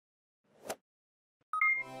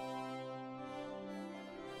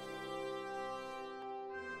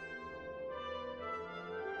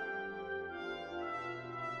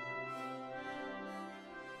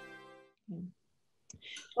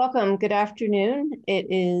Welcome. Good afternoon. It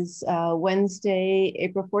is Wednesday,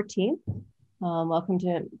 April 14th. Welcome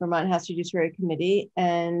to Vermont House Judiciary Committee.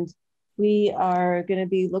 And we are going to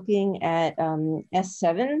be looking at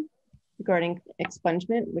S.7 regarding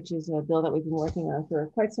expungement, which is a bill that we've been working on for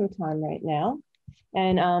quite some time right now.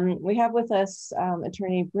 And we have with us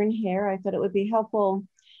Attorney Bryn Hare. I thought it would be helpful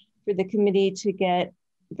for the committee to get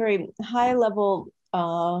very high level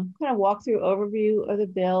kind of walkthrough overview of the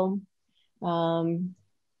bill.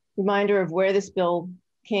 Reminder of where this bill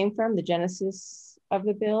came from, the genesis of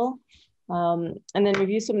the bill, and then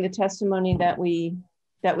review some of the testimony that we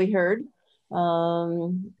heard,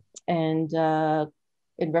 and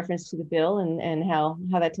in reference to the bill and how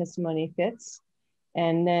that testimony fits,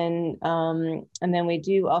 and then we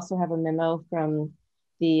do also have a memo from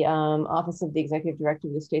the Office of the Executive Director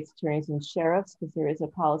of the State's Attorneys and Sheriffs, because there is a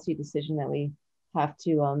policy decision that we have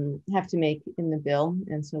to make in the bill,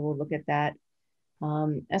 and so we'll look at that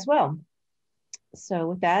as well. So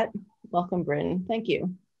with that, welcome, Bryn. Thank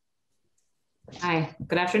you. Hi,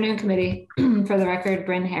 good afternoon, committee. For the record,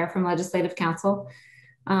 Bryn Hare from Legislative Council.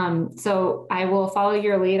 So I will follow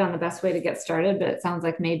your lead on the best way to get started, but it sounds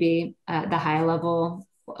like maybe the high level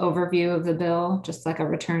overview of the bill, just like a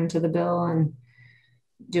return to the bill and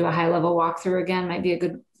do a high level walkthrough again, might be a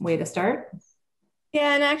good way to start.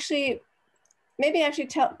 Yeah, and actually, maybe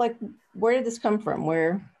tell, like, where did this come from?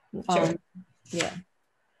 Where? Sure. Yeah.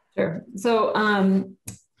 Sure. So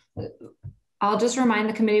I'll just remind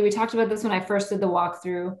the committee, we talked about this when I first did the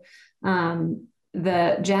walkthrough.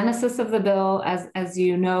 The genesis of the bill, as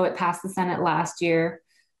you know, it passed the Senate last year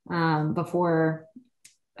before,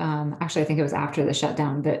 actually, I think it was after the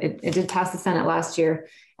shutdown, but it did pass the Senate last year.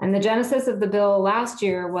 And the genesis of the bill last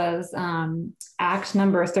year was Act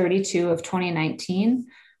number 32 of 2019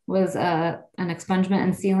 was an expungement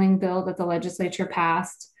and sealing bill that the legislature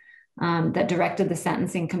passed. That directed the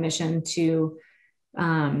Sentencing Commission to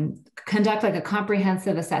conduct like a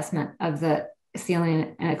comprehensive assessment of the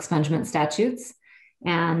sealing and expungement statutes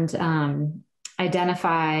and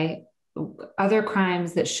identify other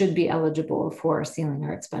crimes that should be eligible for sealing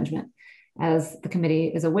or expungement. As the committee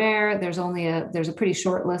is aware, there's a pretty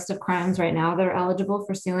short list of crimes right now that are eligible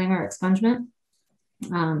for sealing or expungement.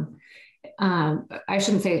 I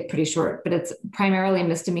shouldn't say pretty short, but it's primarily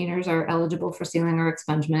misdemeanors are eligible for sealing or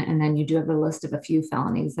expungement. And then you do have a list of a few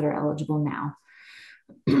felonies that are eligible now.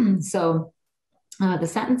 So the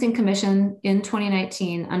Sentencing Commission in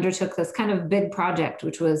 2019 undertook this kind of big project,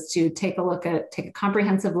 which was to take a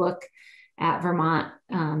comprehensive look at Vermont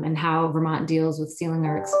and how Vermont deals with sealing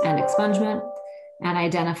and expungement, and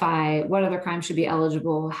identify what other crimes should be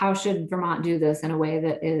eligible. How should Vermont do this in a way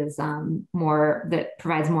that is that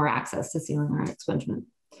provides more access to sealing or expungement?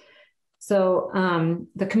 So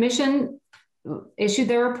the commission issued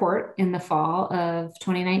their report in the fall of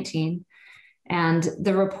 2019, and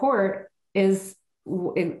the report is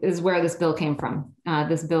where this bill came from.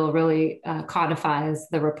 This bill really codifies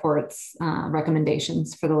the report's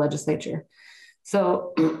recommendations for the legislature.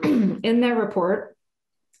 So in their report,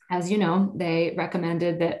 as you know, they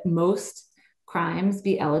recommended that most crimes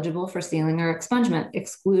be eligible for sealing or expungement,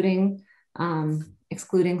 excluding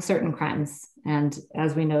certain crimes. And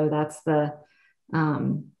as we know, that's the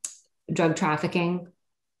drug trafficking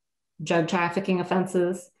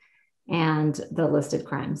offenses, and the listed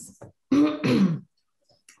crimes.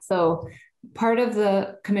 So part of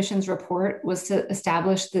the commission's report was to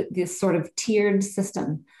establish this sort of tiered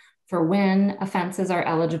system for when offenses are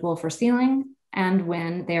eligible for sealing and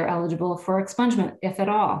when they are eligible for expungement, if at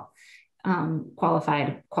all,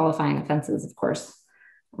 qualifying offenses, of course.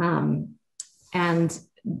 And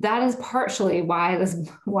that is partially why the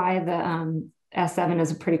S7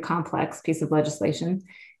 is a pretty complex piece of legislation,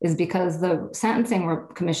 is because the Sentencing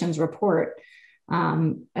Commission's report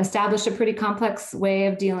established a pretty complex way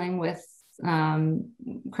of dealing with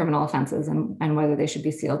criminal offenses and whether they should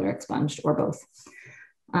be sealed or expunged or both.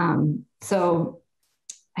 So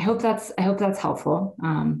I hope that's helpful.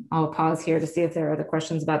 I'll pause here to see if there are other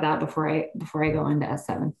questions about that before I go into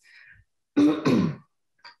S7.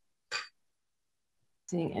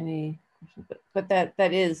 Seeing any questions, but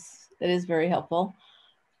that is very helpful.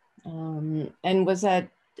 And was that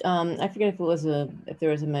I forget if there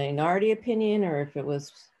was a minority opinion or if it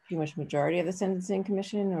was pretty much majority of the Sentencing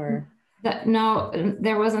Commission, or no,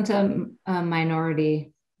 there wasn't a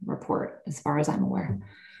minority report as far as I'm aware.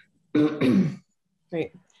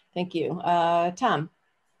 Great, thank you. Tom.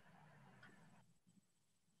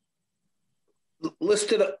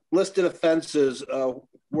 Listed offenses,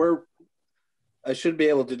 where I should be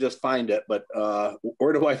able to just find it, but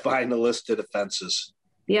where do I find the listed offenses?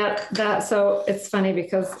 So it's funny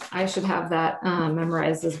because I should have that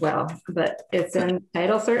memorized as well, but it's in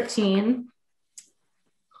Title 13.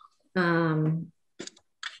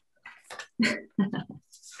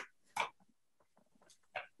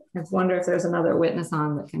 I wonder if there's another witness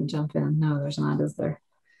on that can jump in. No, there's not, is there?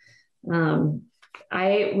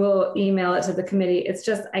 I will email it to the committee. It's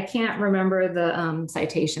just, I can't remember the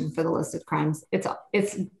citation for the listed crimes.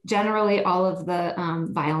 It's generally all of the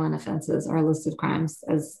violent offenses are listed crimes,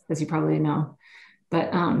 as you probably know.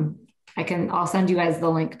 But I'll send you guys the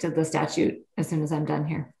link to the statute as soon as I'm done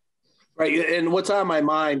here. Right, and what's on my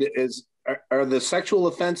mind is, are the sexual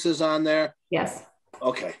offenses on there? Yes.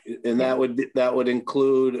 Okay, and that would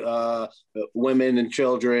include women and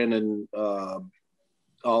children and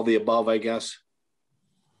all the above, I guess.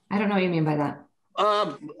 I don't know what you mean by that.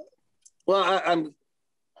 Well, I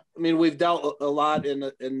mean, we've dealt a lot in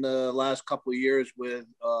the last couple of years with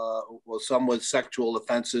some with sexual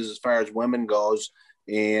offenses as far as women goes,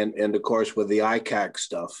 and of course with the ICAC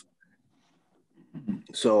stuff.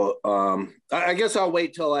 So I guess I'll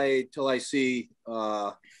wait till I see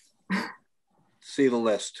the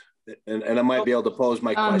list, and I might be able to pose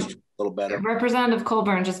my question a little better. Representative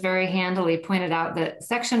Colburn just very handily pointed out that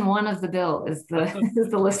Section 1 of the bill is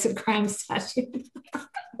the listed crime statute.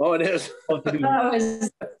 Oh, it is.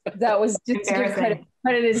 That was just to give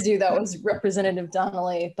credit is due. That was Representative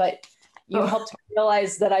Donnelly, but you helped me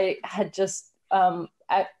realize that I had just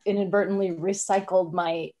inadvertently recycled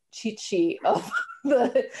my cheat sheet of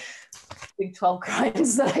the Big 12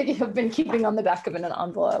 crimes that I have been keeping on the back of an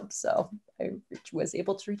envelope. So I was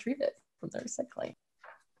able to retrieve it from the recycling.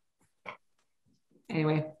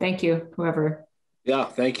 Anyway, thank you, whoever. Yeah,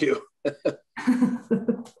 thank you.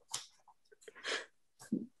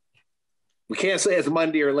 We can't say it's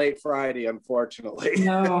Monday or late Friday, unfortunately.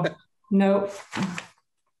 No, nope.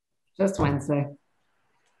 Just Wednesday.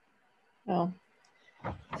 Oh.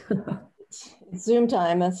 Zoom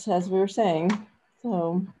time, as we were saying.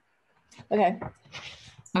 So, okay.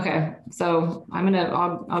 Okay, so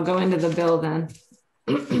I'll go into the bill then.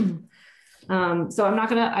 So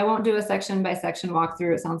I won't do a section by section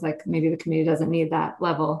walkthrough. It sounds like maybe the committee doesn't need that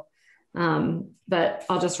level. But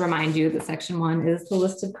I'll just remind you that Section 1 is the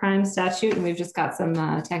listed crime statute, and we've just got some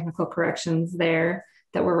technical corrections there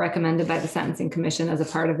that were recommended by the Sentencing Commission as a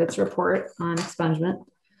part of its report on expungement.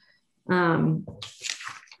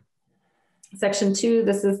 Section 2,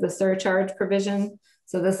 this is the surcharge provision.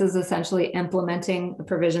 So this is essentially implementing a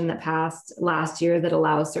provision that passed last year that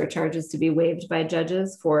allows surcharges to be waived by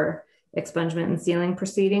judges for expungement and sealing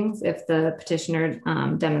proceedings if the petitioner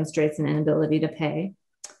demonstrates an inability to pay.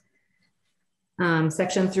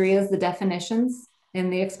 Section 3 is the definitions in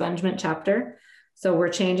the expungement chapter. So we're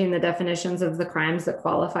changing the definitions of the crimes that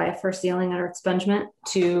qualify for sealing or expungement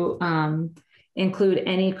to include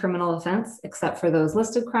any criminal offense except for those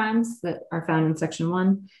listed crimes that are found in Section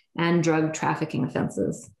 1 and drug trafficking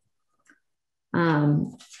offenses.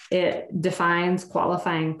 It defines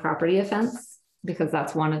qualifying property offense because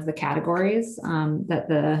that's one of the categories that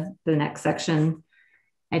the next section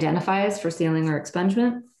identifies for sealing or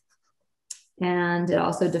expungement. And it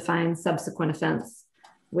also defines subsequent offense,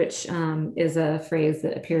 which is a phrase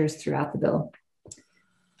that appears throughout the bill.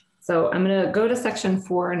 So I'm going to go to Section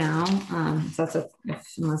 4 now. So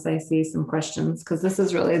unless I see some questions, because this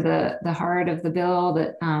is really the heart of the bill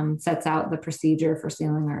that sets out the procedure for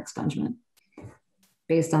sealing or expungement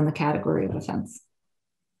based on the category of offense.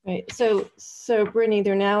 Right. So Brittany,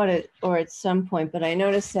 they're now at some point, but I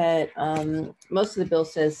noticed that most of the bill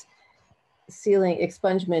says sealing,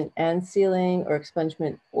 expungement and sealing, or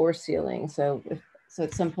expungement or sealing. So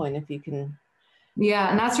at some point, if you can. Yeah,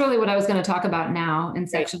 and that's really what I was going to talk about now in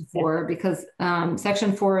Section 4, because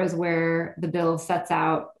Section 4 is where the bill sets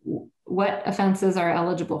out what offenses are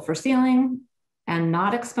eligible for sealing and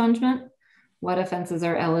not expungement, what offenses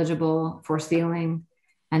are eligible for sealing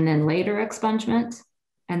and then later expungement,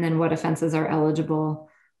 and then what offenses are eligible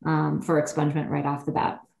for expungement right off the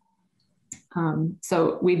bat.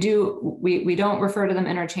 So we don't refer to them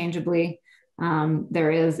interchangeably.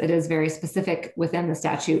 It is very specific within the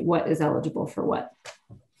statute what is eligible for what.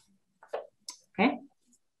 Okay.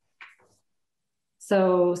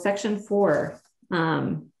 So Section 4,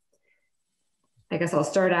 I guess I'll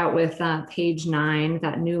start out with page 9,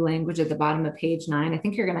 that new language at the bottom of page 9. I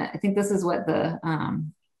think this is what the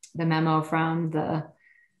memo from the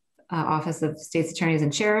Office of State's Attorneys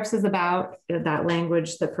and Sheriffs is about, that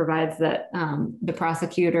language that provides that the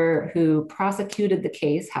prosecutor who prosecuted the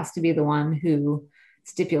case has to be the one who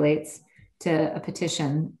stipulates to a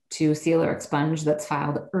petition to seal or expunge that's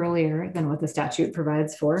filed earlier than what the statute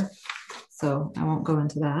provides for. So I won't go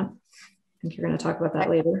into that. think you're going to talk about that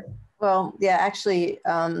later. Well, yeah, actually,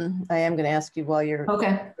 I am going to ask you while you're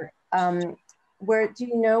okay. Where do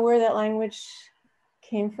you know where that language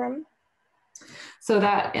came from? So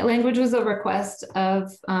that language was a request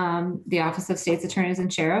of the Office of States Attorneys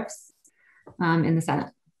and Sheriffs in the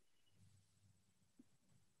Senate.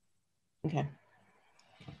 Okay,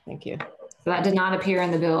 thank you. So that did not appear in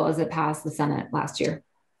the bill as it passed the Senate last year.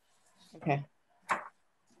 Okay,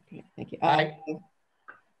 okay, thank you.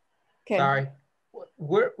 Okay. Sorry.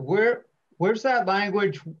 Where's that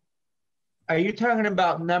language? Are you talking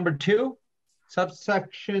about number 2,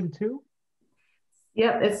 subsection 2?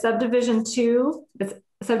 Yep, it's subdivision 2. It's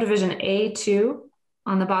subdivision A2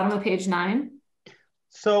 on the bottom of page 9.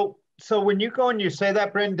 So when you go and you say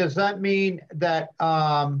that, Brendan, does that mean that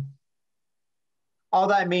all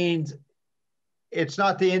that means it's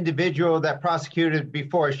not the individual that prosecuted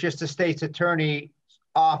before, it's just the state's attorney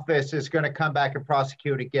office is going to come back and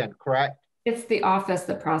prosecute again, correct? It's the office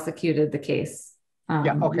that prosecuted the case.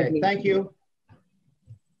 Yeah, okay, thank you.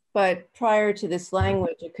 But prior to this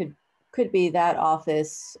language, it could be that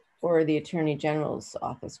office or the Attorney General's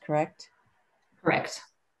office, correct? Correct.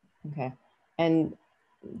 Okay. And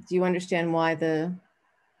do you understand why the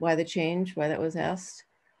change, why that was asked?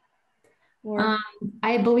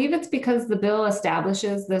 I believe it's because the bill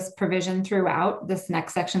establishes this provision throughout this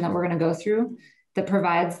next section that we're going to go through that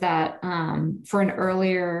provides that for an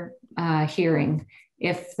earlier hearing,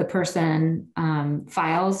 if the person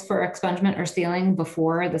files for expungement or sealing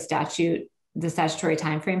before the statutory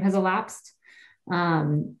timeframe has elapsed,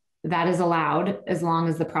 that is allowed as long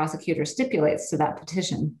as the prosecutor stipulates to that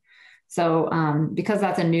petition. So because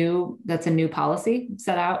that's a new policy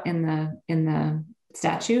set out in the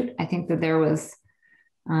statute, I think that there was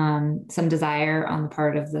some desire on the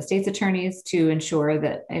part of the state's attorneys to ensure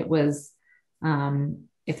that it was,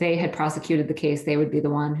 if they had prosecuted the case, they would be the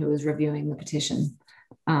one who was reviewing the petition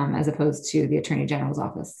as opposed to the Attorney General's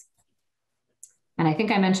office. And I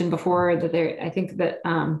think I mentioned before that I think that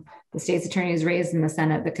the state's attorneys raised in the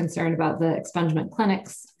Senate the concern about the expungement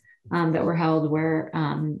clinics that were held where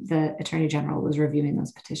the Attorney General was reviewing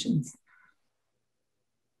those petitions.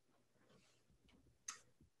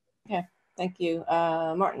 Okay, thank you.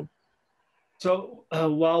 Martin. So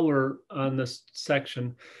while we're on this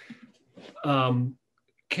section,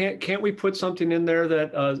 can't we put something in there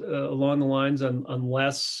that along the lines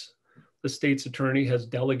unless the state's attorney has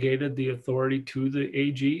delegated the authority to the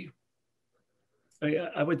AG?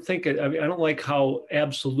 I would think I don't like how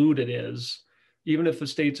absolute it is. Even if the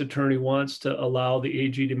state's attorney wants to allow the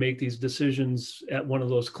AG to make these decisions at one of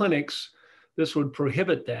those clinics, this would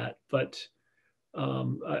prohibit that. But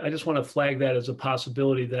I just want to flag that as a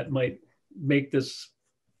possibility that might make this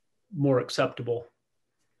more acceptable.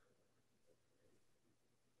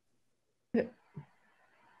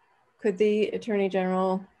 Could the Attorney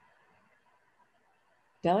General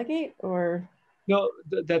delegate or? No,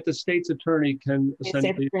 that the state's attorney can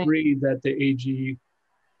essentially agree that the AG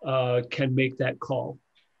can make that call.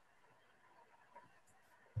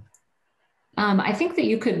 I think that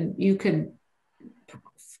you could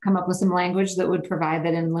come up with some language that would provide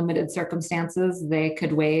that in limited circumstances, they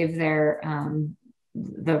could waive their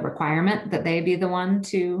the requirement that they be the one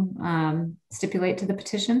to stipulate to the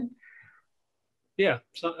petition. Yeah,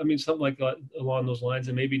 so, I mean, something like that along those lines,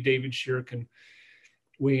 and maybe David Shear can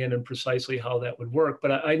weigh in on precisely how that would work.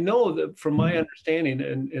 But I know that from my understanding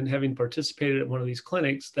and having participated at one of these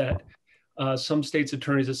clinics that some states'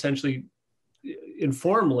 attorneys essentially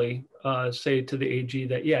informally say to the AG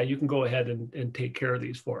that, yeah, you can go ahead and take care of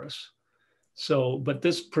these for us. So, but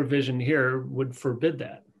this provision here would forbid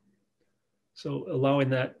that. So allowing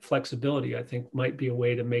that flexibility, I think, might be a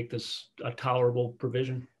way to make this a tolerable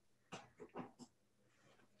provision.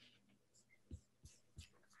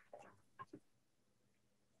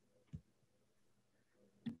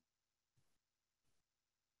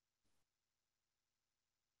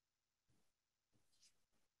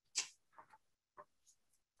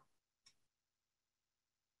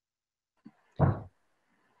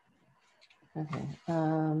 Okay.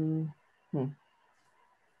 I'm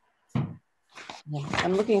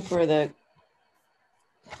looking for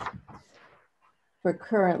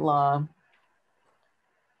current law.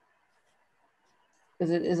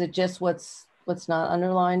 Is it just what's not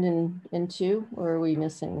underlined in 2, or are we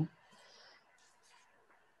missing?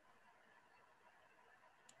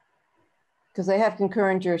 Because they have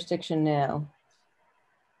concurrent jurisdiction now.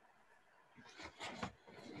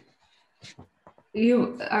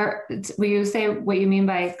 Will you say what you mean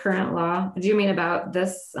by current law? Do you mean about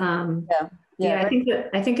this? Yeah, I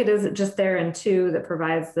think it is just there in 2 that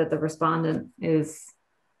provides that the respondent is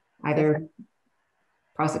either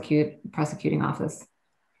prosecuting office.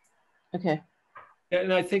 Okay.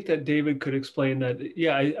 And I think that David could explain that.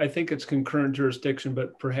 Yeah, I think it's concurrent jurisdiction,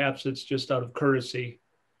 but perhaps it's just out of courtesy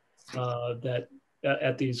that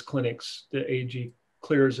at these clinics, the AG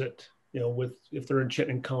clears it, with, if they're in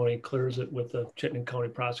Chittenden County, clears it with the Chittenden County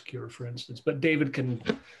prosecutor, for instance. But David can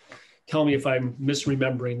tell me if I'm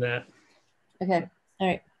misremembering that. Okay. All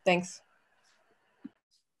right. Thanks.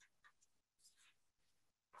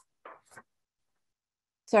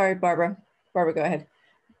 Sorry, Barbara. Barbara, go ahead.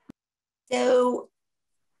 So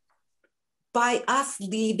by us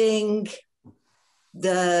leaving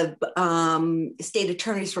the state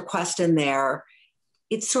attorney's request in there,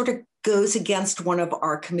 it sort of goes against one of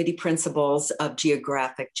our committee principles of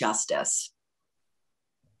geographic justice.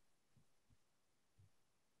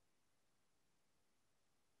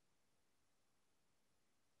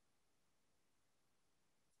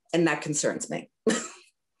 And that concerns me.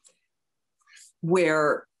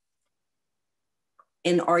 Where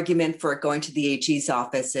an argument for it going to the AG's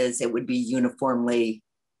office is it would be uniformly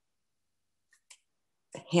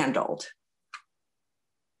handled.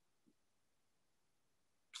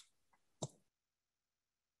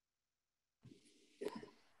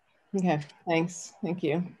 Okay, thanks. Thank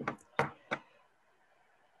you. All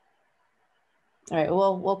right,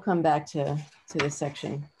 well, we'll come back to this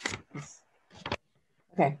section.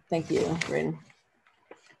 Okay, thank you, Brayden.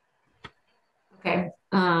 Okay,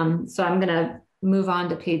 so I'm gonna move on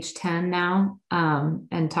to page 10 now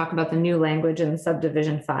and talk about the new language in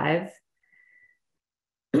subdivision 5.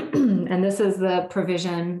 And this is the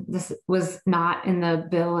provision, this was not in the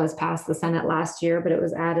bill as passed the Senate last year, but it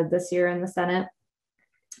was added this year in the Senate.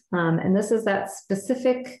 And this is that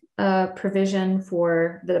specific provision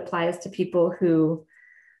that applies to people who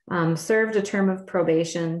served a term of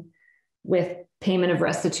probation with payment of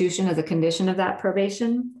restitution as a condition of that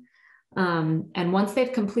probation. And once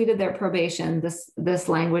they've completed their probation, this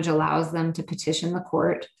language allows them to petition the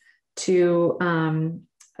court to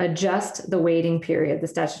adjust the waiting period, the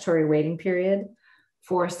statutory waiting period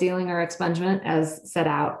for sealing or expungement as set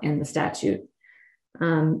out in the statute.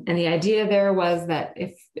 And the idea there was that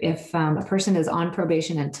if a person is on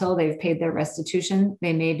probation until they've paid their restitution,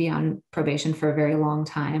 they may be on probation for a very long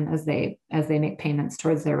time as they make payments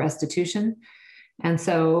towards their restitution. And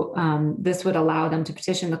so this would allow them to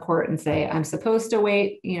petition the court and say, I'm supposed to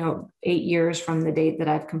wait, 8 years from the date that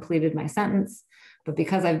I've completed my sentence, but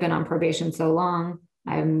because I've been on probation so long,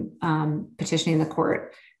 I'm petitioning the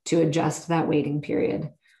court to adjust that waiting period.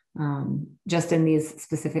 Just in these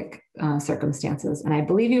specific circumstances. And I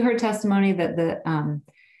believe you heard testimony that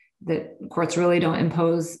the courts really don't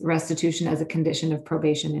impose restitution as a condition of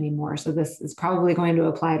probation anymore. So this is probably going to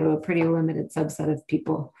apply to a pretty limited subset of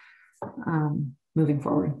people moving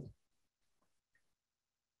forward.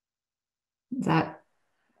 Is that?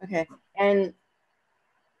 Okay. And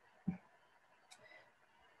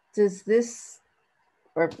does this,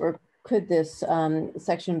 or could this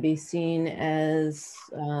section be seen as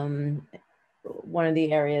one of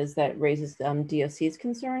the areas that raises DOC's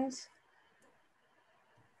concerns?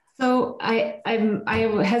 So I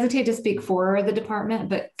hesitate to speak for the department,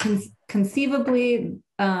 but conceivably,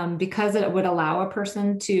 because it would allow a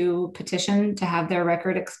person to petition to have their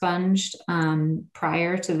record expunged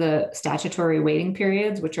prior to the statutory waiting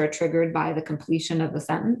periods, which are triggered by the completion of a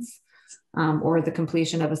sentence or the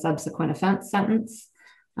completion of a subsequent offense sentence.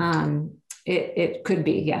 It could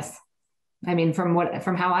be, yes. I mean, from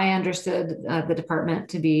how I understood the department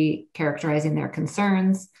to be characterizing their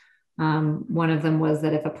concerns, one of them was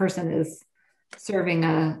that if a person is serving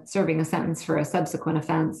a sentence for a subsequent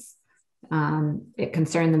offense, it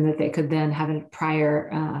concerned them that they could then have a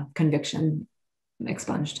prior conviction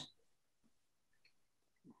expunged.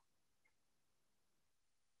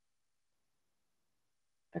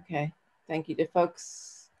 Okay, thank you. Did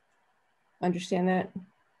folks understand that?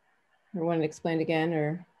 Or want to explain again,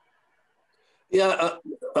 or? Yeah,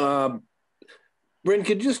 Bryn,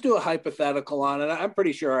 could you just do a hypothetical on it? I'm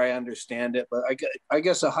pretty sure I understand it, but I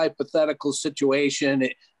guess a hypothetical situation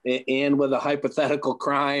and with a hypothetical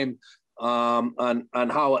crime on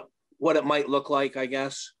what it might look like, I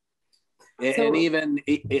guess,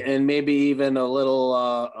 and maybe even a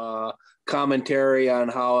little commentary on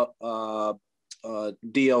how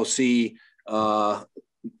DOC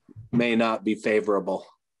may not be favorable.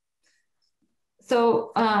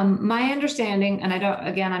 So my understanding, and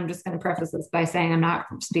I'm just going to preface this by saying I'm not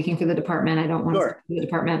speaking for the department. I don't want to speak for the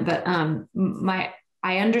department, but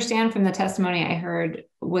I understand from the testimony I heard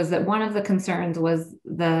was that one of the concerns was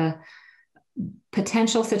the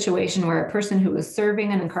potential situation where a person who was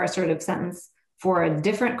serving an incarcerative sentence for a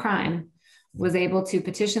different crime was able to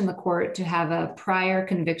petition the court to have a prior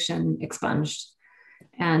conviction expunged.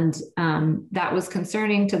 And that was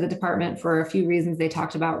concerning to the department for a few reasons. They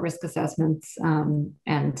talked about risk assessments,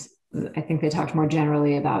 and I think they talked more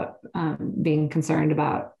generally about being concerned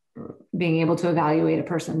about being able to evaluate a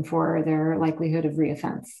person for their likelihood of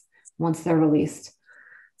reoffense once they're released.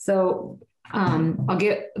 So I'll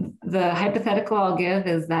give the hypothetical I'll give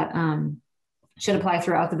is that should apply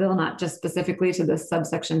throughout the bill, not just specifically to this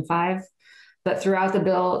subsection 5, but throughout the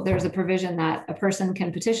bill, there's a provision that a person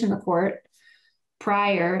can petition the court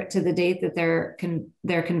prior to the date that their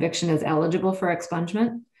conviction is eligible for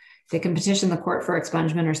expungement. They can petition the court for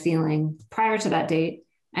expungement or sealing prior to that date.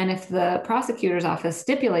 And if the prosecutor's office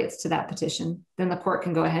stipulates to that petition, then the court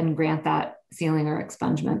can go ahead and grant that sealing or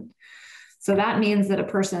expungement. So that means that a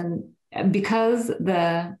person, because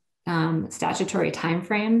the statutory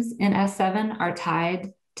timeframes in S7 are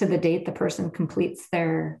tied to the date the person completes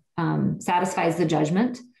their, satisfies the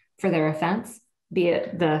judgment for their offense, be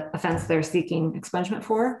it the offense they're seeking expungement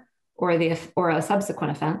for, or a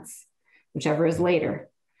subsequent offense, whichever is later.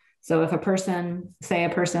 So if a person, say a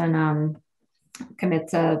person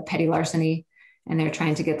commits a petty larceny and they're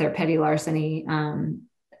trying to get their petty larceny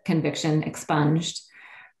conviction expunged,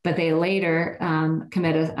 but they later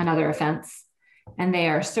commit another offense and they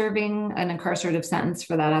are serving an incarcerative sentence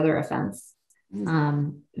for that other offense,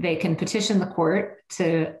 they can petition the court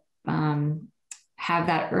to have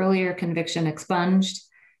that earlier conviction expunged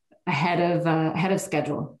ahead of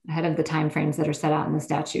schedule, ahead of the timeframes that are set out in the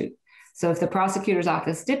statute. So if the prosecutor's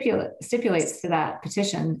office stipulates to that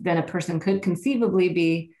petition, then a person could conceivably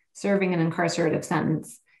be serving an incarcerative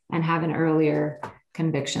sentence and have an earlier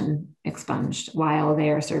conviction expunged while they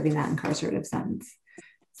are serving that incarcerative sentence.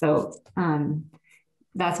 So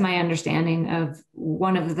that's my understanding of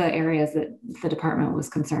one of the areas that the department was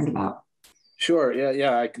concerned about. Sure.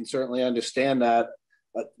 Yeah, I can certainly understand that.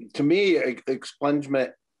 To me,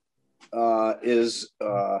 expungement is,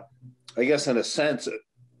 I guess, in a sense,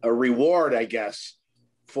 a reward, I guess,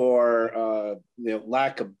 for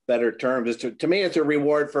lack of better terms. To me, it's a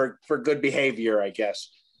reward for good behavior, I guess.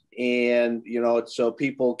 And, so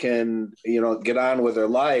people can, get on with their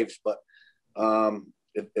lives. But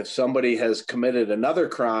if somebody has committed another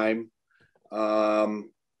crime, I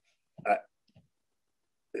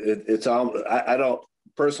don't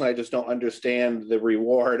personally, I just don't understand the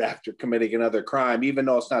reward after committing another crime, even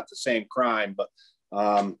though it's not the same crime. But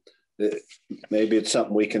maybe it's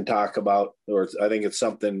something we can talk about, or I think it's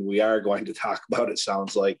something we are going to talk about, it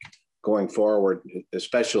sounds like, going forward,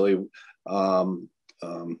 especially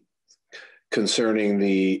concerning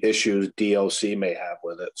the issues DOC may have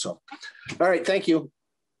with it. So, all right, thank you.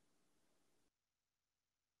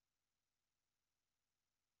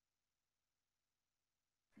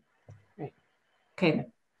 Okay.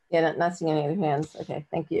 Yeah, not seeing any other hands. Okay,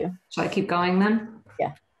 thank you. Shall I keep going then?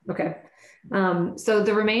 Yeah. Okay. So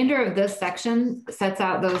the remainder of this section sets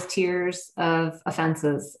out those tiers of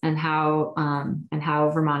offenses and how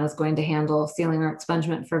Vermont is going to handle sealing or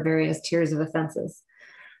expungement for various tiers of offenses.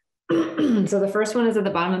 So the first one is at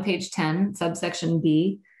the bottom of page 10, subsection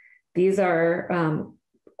B. These are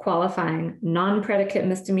qualifying non-predicate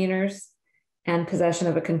misdemeanors and possession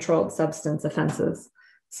of a controlled substance offenses.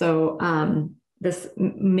 So this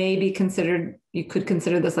may be considered, you could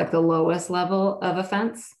consider this like the lowest level of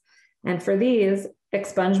offense. And for these,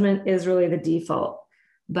 expungement is really the default,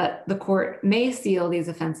 but the court may seal these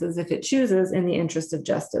offenses if it chooses in the interest of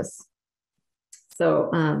justice. So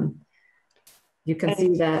you can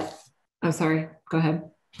see that, I'm sorry, go ahead.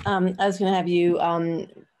 I was gonna have you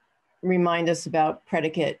remind us about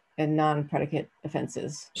predicate and non-predicate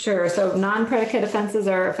offenses. Sure, so non-predicate offenses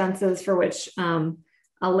are offenses for which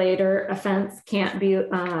a later offense can't be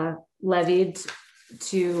levied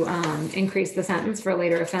to increase the sentence for a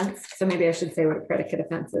later offense. So maybe I should say what a predicate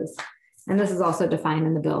offense is. And this is also defined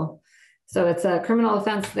in the bill. So it's a criminal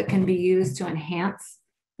offense that can be used to enhance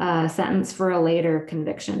a sentence for a later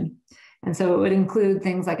conviction. And so it would include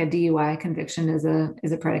things like a DUI conviction is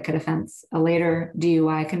a predicate offense. A later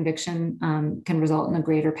DUI conviction can result in a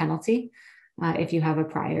greater penalty if you have a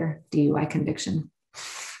prior DUI conviction.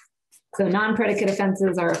 So non-predicate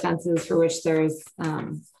offenses are offenses for which there's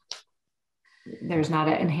not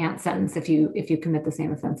an enhanced sentence if you commit the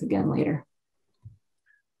same offense again later.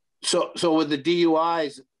 So with the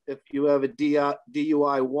DUIs, if you have a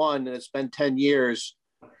DUI 1 and it's been 10 years,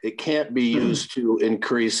 it can't be used to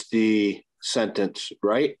increase the sentence,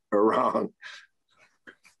 right or wrong?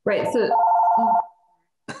 Right. So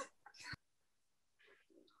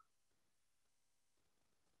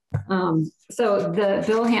So the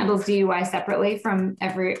bill handles DUI separately from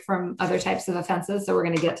other types of offenses. So we're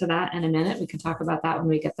going to get to that in a minute. We can talk about that when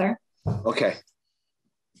we get there. Okay.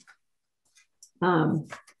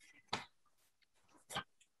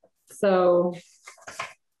 So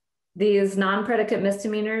these non-predicate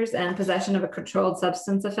misdemeanors and possession of a controlled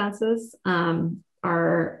substance offenses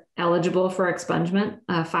are eligible for expungement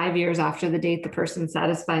 5 years after the date the person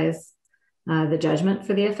satisfies the judgment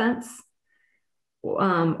for the offense.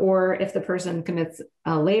 Or if the person commits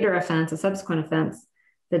a later offense, a subsequent offense,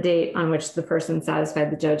 the date on which the person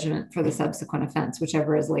satisfied the judgment for the subsequent offense,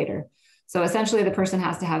 whichever is later. So essentially the person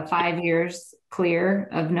has to have 5 years clear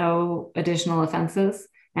of no additional offenses,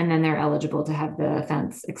 and then they're eligible to have the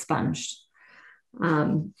offense expunged.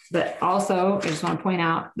 But also, I just want to point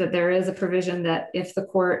out that there is a provision that if the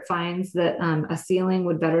court finds that a sealing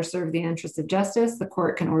would better serve the interest of justice, the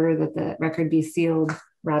court can order that the record be sealed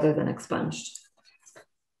rather than expunged.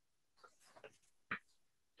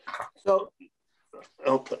 So,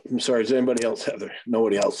 oh, I'm sorry, does anybody else have there?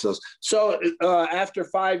 Nobody else does. So after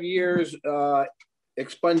 5 years,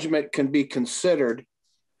 expungement can be considered.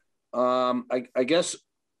 I guess,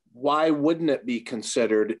 why wouldn't it be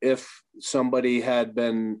considered if somebody had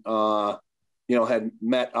been, had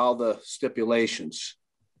met all the stipulations?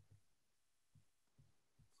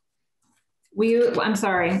 I'm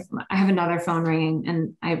sorry, I have another phone ringing,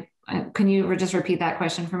 and can you just repeat that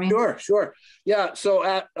question for me? Sure. Yeah, so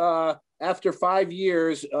after 5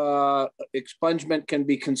 years, expungement can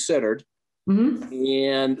be considered. Mm-hmm.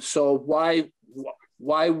 And so why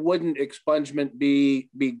wouldn't expungement be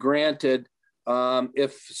granted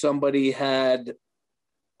if somebody had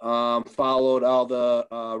followed all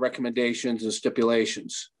the recommendations and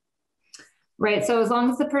stipulations? Right, so as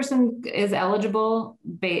long as the person is eligible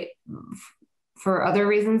for other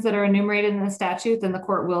reasons that are enumerated in the statute, then the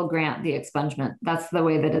court will grant the expungement. That's the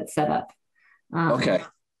way that it's set up. Okay.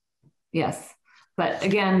 Yes. But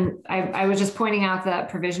again, I was just pointing out that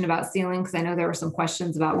provision about sealing, because I know there were some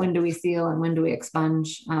questions about when do we seal and when do we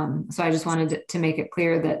expunge. So I just wanted to make it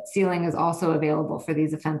clear that sealing is also available for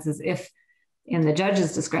these offenses if, in the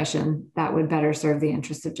judge's discretion, that would better serve the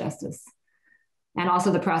interest of justice. And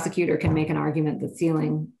also the prosecutor can make an argument that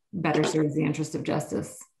sealing better serves the interest of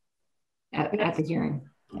justice at the hearing.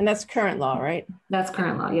 And that's current law, right? That's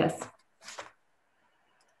current law, yes.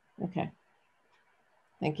 Okay.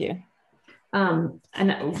 Thank you. And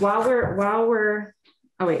while we're,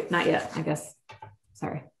 oh wait, not yet, I guess.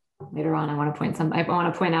 Sorry. Later on, I want to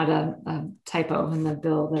point out a typo in the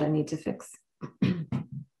bill that I need to fix.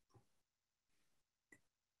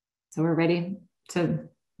 So we're ready to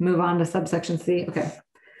move on to subsection C. Okay.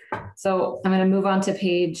 So I'm going to move on to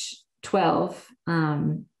page 12,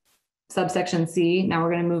 subsection C. Now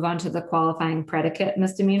we're going to move on to the qualifying predicate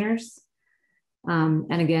misdemeanors.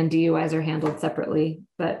 And again, DUIs are handled separately,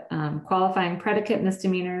 but qualifying predicate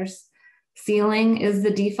misdemeanors, sealing is the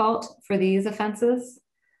default for these offenses.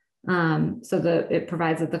 So it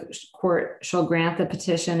provides that the court shall grant the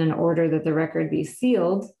petition in order that the record be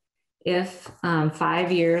sealed if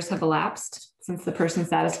 5 years have elapsed since the person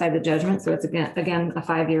satisfied the judgment. So it's again a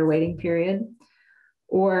 5-year waiting period.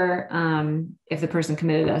 Or if the person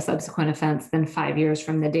committed a subsequent offense, then 5 years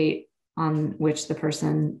from the date on which the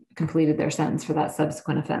person completed their sentence for that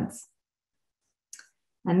subsequent offense.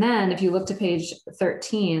 And then if you look to page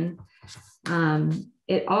 13,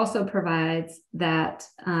 it also provides that,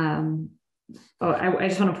 I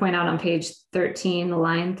just want to point out on page 13, the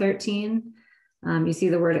line 13, you see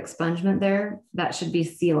the word expungement there. That should be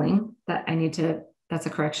sealing. That's a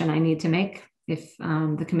correction I need to make if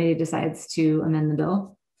the committee decides to amend the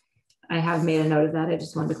bill. I have made a note of that. I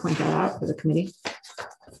just wanted to point that out for the committee.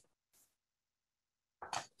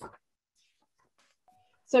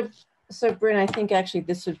 So Bryn, I think actually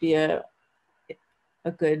this would be a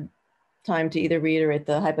good time to either reiterate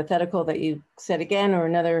the hypothetical that you said again, or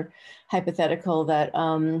another hypothetical that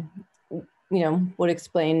would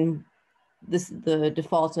explain the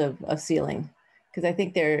default of sealing, because I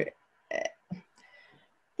think there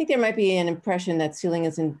might be an impression that sealing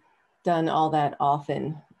isn't done all that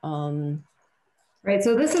often. Right.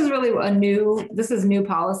 So this is really new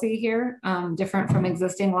policy here, different from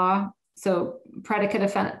existing law. So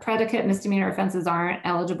predicate misdemeanor offenses aren't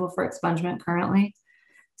eligible for expungement currently.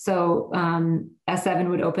 So S7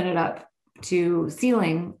 would open it up to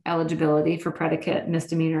sealing eligibility for predicate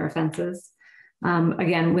misdemeanor offenses.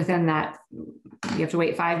 Again, within that, you have to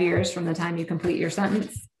wait 5 years from the time you complete your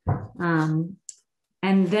sentence. And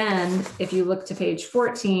then if you look to page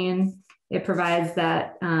 14, it provides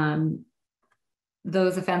that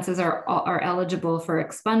those offenses are eligible for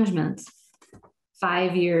expungement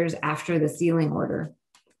 5 years after the sealing order.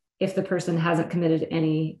 if the person hasn't committed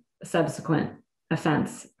any subsequent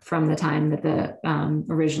offense from the time that the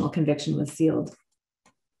original conviction was sealed.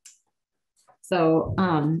 So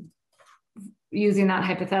using that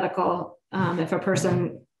hypothetical, if a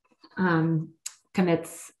person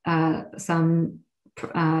commits some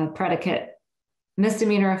predicate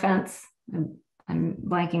misdemeanor offense, I'm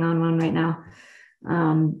blanking on one right now,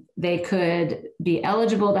 they could be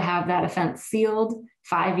eligible to have that offense sealed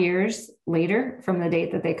 5 years later from the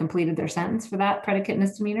date that they completed their sentence for that predicate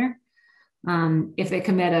misdemeanor. If they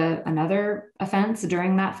commit another offense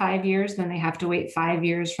during that 5 years, then they have to wait 5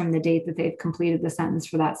 years from the date that they've completed the sentence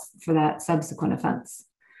for that subsequent offense.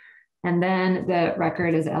 And then the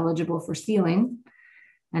record is eligible for sealing.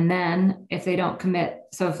 And then if they don't commit,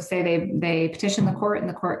 so if say they petition the court and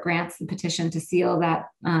the court grants the petition to seal that,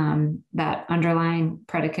 that underlying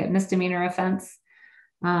predicate misdemeanor offense,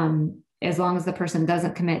 as long as the person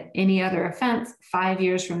doesn't commit any other offense 5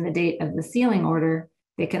 years from the date of the sealing order,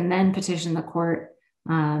 they can then petition the court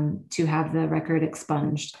to have the record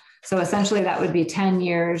expunged. So essentially that would be 10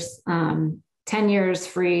 years, 10 years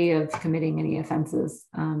free of committing any offenses,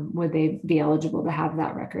 would they be eligible to have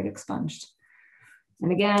that record expunged.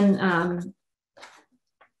 And again,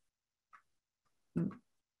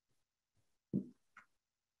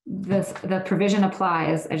 the provision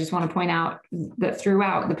applies. I just want to point out that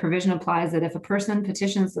throughout, the provision applies that if a person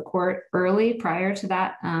petitions the court early prior to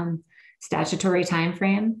that statutory time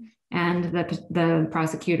frame and the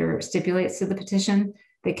prosecutor stipulates to the petition,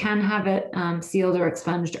 they can have it sealed or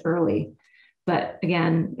expunged early. But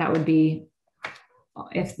again, that would be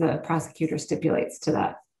if the prosecutor stipulates to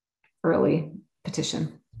that early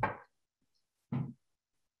petition.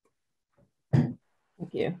 Thank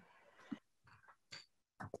you.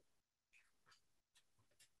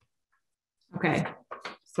 Okay,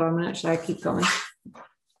 so should I keep going?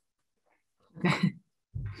 Okay.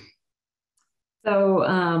 So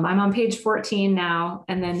I'm on page 14 now,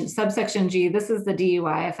 and then subsection G, this is the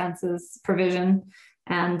DUI offenses provision.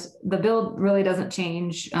 And the bill really doesn't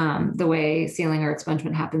change the way sealing or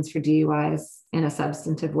expungement happens for DUIs in a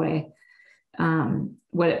substantive way.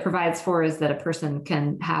 What it provides for is that a person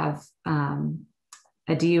can have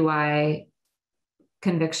a DUI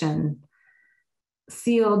conviction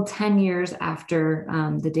sealed 10 years after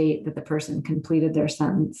the date that the person completed their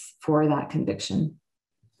sentence for that conviction.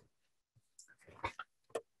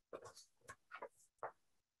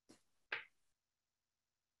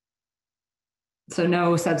 So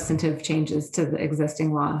no substantive changes to the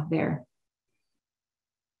existing law there.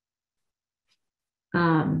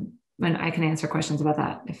 And I can answer questions about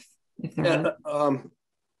that if there are.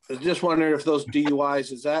 I was just wondering if those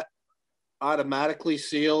DUIs, is that automatically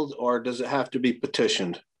sealed or does it have to be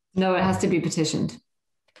petitioned? No, it has to be petitioned.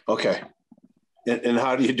 Okay. And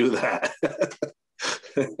how do you do that?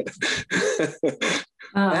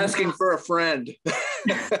 Asking for a friend.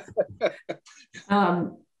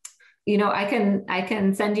 You know, I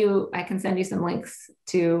can send you some links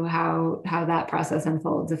to how that process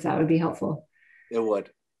unfolds, if that would be helpful. It would.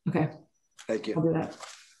 Okay. Thank you. I'll do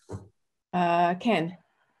that. Ken.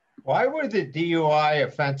 Why were the DUI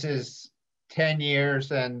offenses 10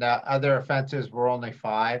 years and other offenses were only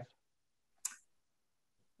 5?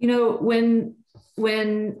 You know, when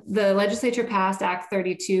the legislature passed Act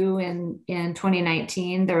 32 in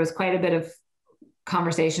 2019, there was quite a bit of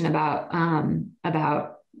conversation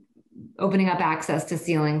about opening up access to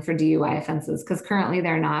sealing for DUI offenses, because currently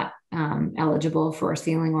they're not eligible for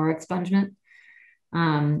sealing or expungement.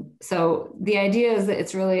 So the idea is that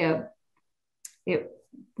it's really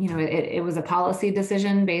it was a policy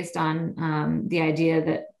decision based on the idea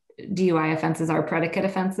that DUI offenses are predicate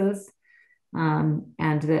offenses, and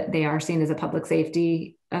that they are seen as a public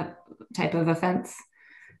safety type of offense.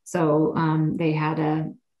 So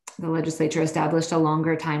the legislature established a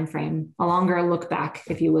longer time frame, a longer look back,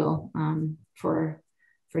 if you will, for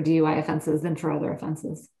DUI offenses than for other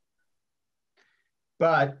offenses.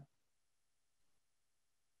 But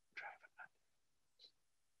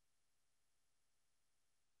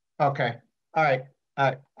okay, all right.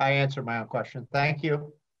 I answered my own question. Thank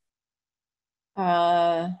you.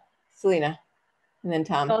 Selena, and then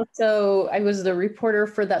Tom. Also, I was the reporter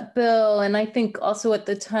for that bill, and I think also at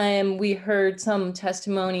the time we heard some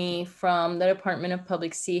testimony from the Department of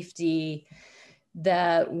Public Safety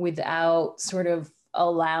that without sort of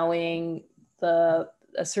allowing a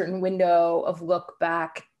certain window of look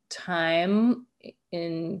back time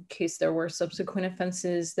in case there were subsequent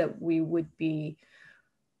offenses, that we would be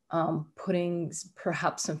putting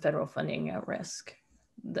perhaps some federal funding at risk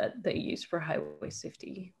that they use for highway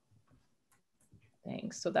safety.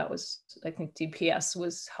 things. So that was, I think DPS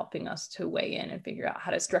was helping us to weigh in and figure out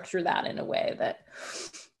how to structure that in a way that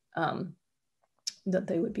that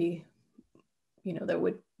they would be, you know, that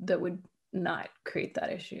would not create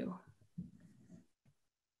that issue.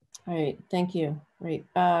 All right, thank you. Right,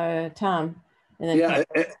 Tom. And then yeah,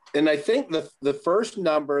 and I think the first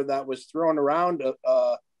number that was thrown around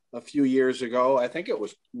a few years ago, I think it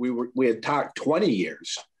was we had talked 20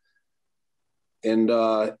 years, and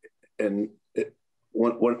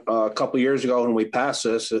when a couple of years ago when we passed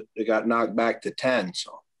this, it got knocked back to 10.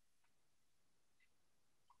 So.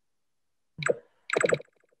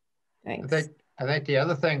 Thanks. I think the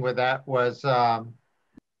other thing with that was I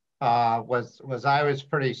was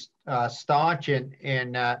pretty staunch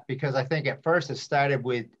in because I think at first it started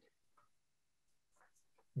with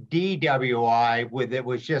DWI, with it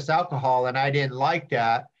was just alcohol, and I didn't like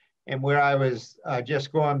that. And where I was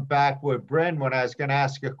just going back with Bryn when I was going to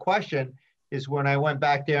ask a question is when I went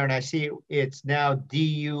back there and I see it's now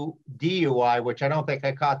DUI, which I don't think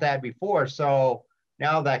I caught that before. So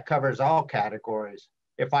now that covers all categories,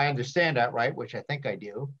 if I understand that right, which I think I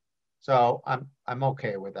do. So I'm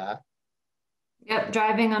okay with that. Yep,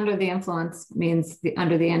 driving under the influence means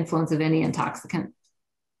under the influence of any intoxicant.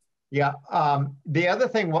 Yeah. The other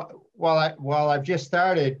thing, while I've just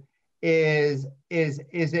started, is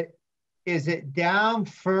it down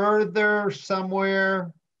further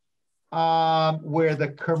somewhere where the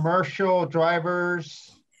commercial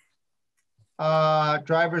driver's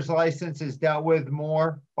license is dealt with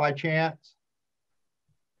more by chance?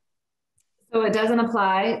 So it doesn't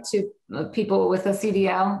apply to people with a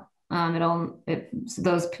CDL.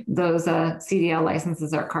 Those CDL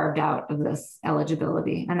licenses are carved out of this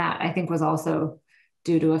eligibility. And that I think was also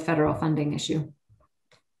due to a federal funding issue.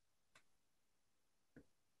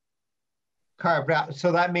 Carved out.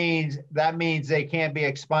 So that means they can't be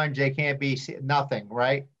expunged. They can't be nothing,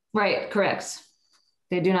 right? Right, correct.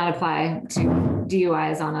 They do not apply to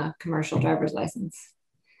DUIs on a commercial driver's license.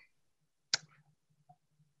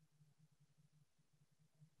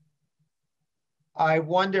 I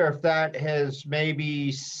wonder if that has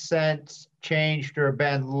maybe since changed or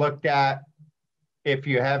been looked at if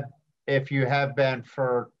you have been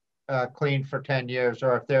for clean for 10 years,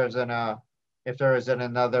 or if there isn't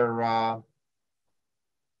another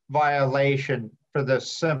violation, for the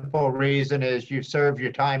simple reason is you serve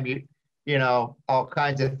your time, you know, all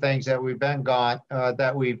kinds of things that we've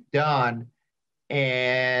done,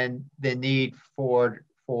 and the need for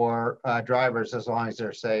drivers as long as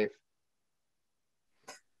they're safe.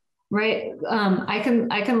 Right. I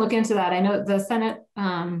can look into that. I know the Senate,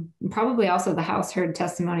 probably also the House, heard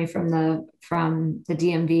testimony from the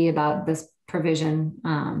DMV about this provision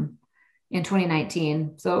in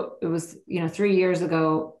 2019. So it was, 3 years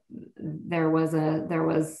ago, there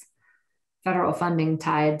was federal funding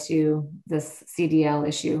tied to this CDL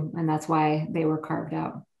issue, and that's why they were carved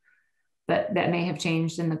out. But that may have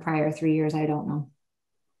changed in the prior 3 years. I don't know.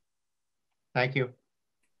 Thank you.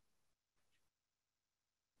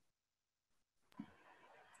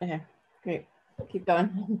 Okay, great. Keep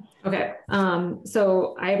going. Okay,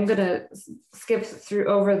 so I'm gonna skip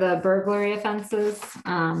over the burglary offenses.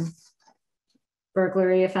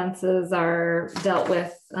 Burglary offenses are dealt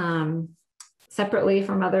with separately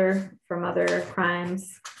from other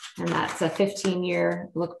crimes, and that's a 15-year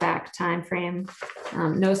look back time frame.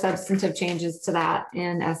 No substantive changes to that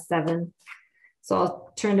in S7. So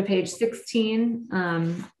I'll turn to page 16,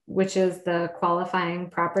 which is the qualifying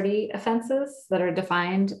property offenses that are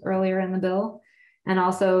defined earlier in the bill, and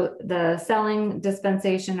also the selling,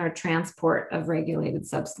 dispensation, or transport of regulated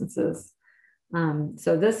substances.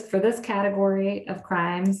 So for this category of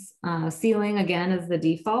crimes, sealing again is the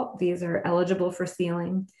default. These are eligible for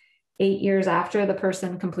sealing 8 years after the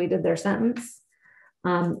person completed their sentence,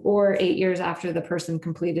 or 8 years after the person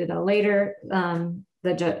completed a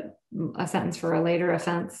sentence for a later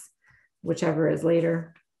offense, whichever is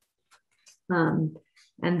later. And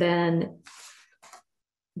then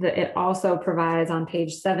it also provides on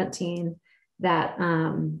page 17 that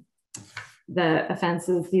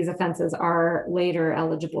these offenses are later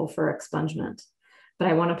eligible for expungement. But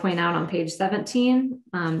I want to point out on page 17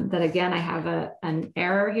 that again, I have an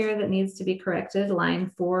error here that needs to be corrected.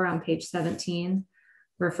 Line 4 on page 17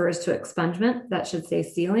 refers to expungement. That should say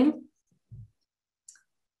sealing.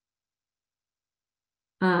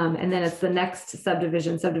 And then it's the next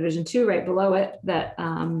subdivision 2 right below it, that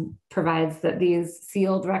provides that these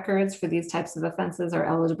sealed records for these types of offenses are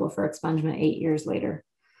eligible for expungement 8 years later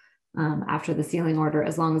after the sealing order,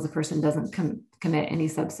 as long as the person doesn't commit any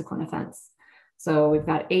subsequent offense. So we've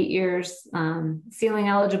got 8 years sealing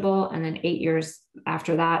eligible, and then 8 years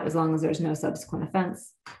after that, as long as there's no subsequent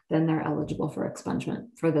offense, then they're eligible for expungement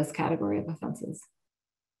for this category of offenses.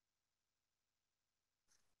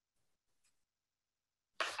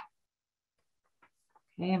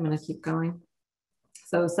 Okay, I'm going to keep going.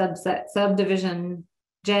 So subdivision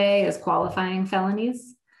J is qualifying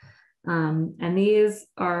felonies. And these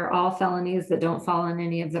are all felonies that don't fall in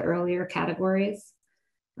any of the earlier categories.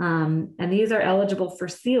 And these are eligible for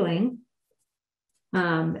sealing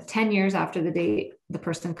 10 years after the date the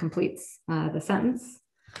person completes the sentence,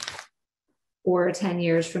 or 10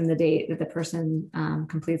 years from the date that the person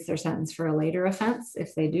completes their sentence for a later offense,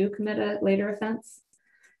 if they do commit a later offense,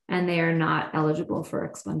 and they are not eligible for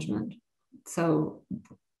expungement. So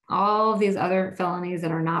all of these other felonies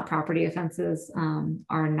that are not property offenses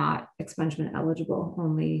are not expungement eligible,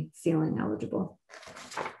 only sealing eligible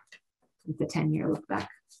with the 10-year look back.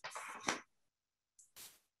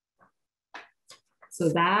 So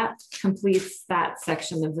that completes that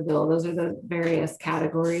section of the bill. Those are the various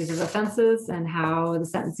categories of offenses and how the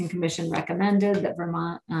Sentencing Commission recommended that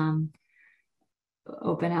Vermont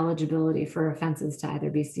open eligibility for offenses to either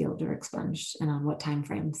be sealed or expunged, and on what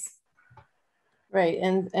timeframes. Right,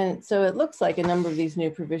 and so it looks like a number of these new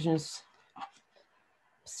provisions,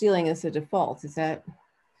 sealing is the default. Is that?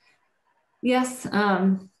 Yes,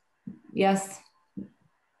 yes.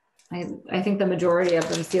 I think the majority of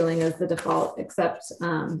them sealing is the default, except,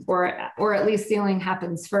 or at least sealing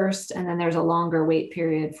happens first, and then there's a longer wait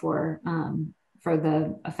period for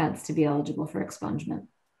the offense to be eligible for expungement.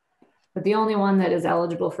 But the only one that is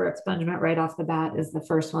eligible for expungement right off the bat is the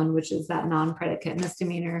first one, which is that non-predicate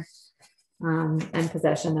misdemeanor and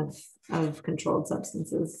possession of controlled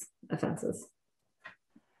substances offenses.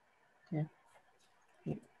 Yeah.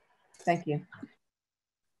 Thank you.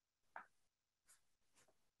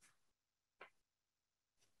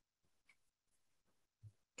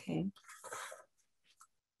 Okay.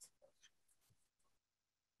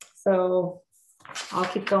 So I'll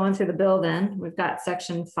keep going through the bill then. We've got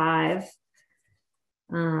section 5,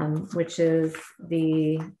 which is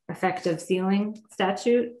the effective sealing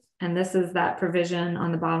statute. And this is that provision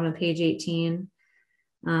on the bottom of page 18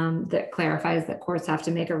 that clarifies that courts have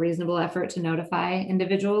to make a reasonable effort to notify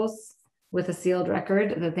individuals with a sealed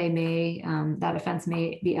record that they may, that offense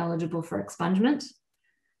may be eligible for expungement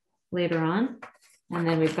later on. And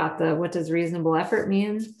then we've got the, what does reasonable effort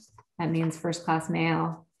mean? That means first class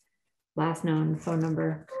mail, last known phone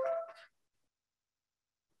number.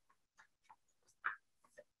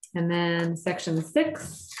 And then section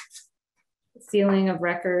 6, sealing of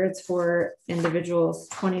records for individuals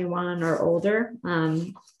 21 or older,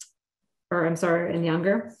 and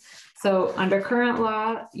younger. So under current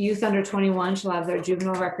law, youth under 21 shall have their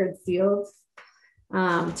juvenile records sealed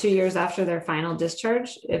 2 years after their final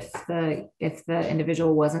discharge if the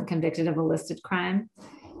individual wasn't convicted of a listed crime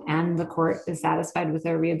and the court is satisfied with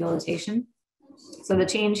their rehabilitation. So the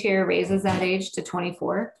change here raises that age to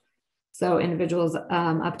 24. So individuals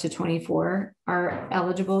up to 24 are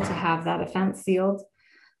eligible to have that offense sealed,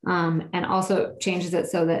 and also changes it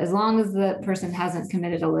so that as long as the person hasn't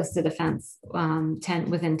committed a listed offense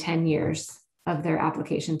within 10 years of their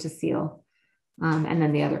application to seal, and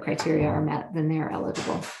then the other criteria are met, then they are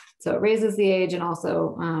eligible. So it raises the age and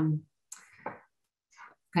also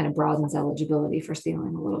kind of broadens eligibility for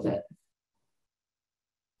sealing a little bit.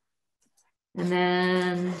 And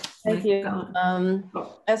then thank you.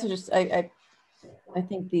 Also, just I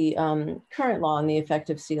think the current law on the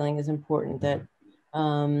effective sealing is important. That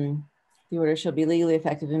the order shall be legally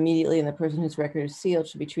effective immediately, and the person whose record is sealed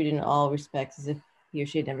should be treated in all respects as if he or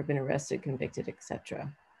she had never been arrested, convicted,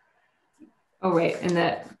 etc. Oh, right, and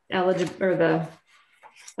the the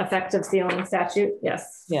effective sealing statute,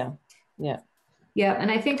 yes. Yeah, yeah, yeah.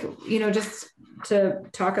 And I think, you know, just to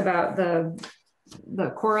talk about the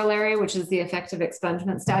corollary, which is the effective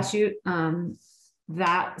expungement statute.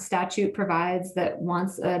 That statute provides that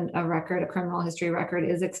once a criminal history record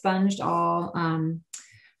is expunged, all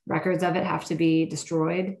records of it have to be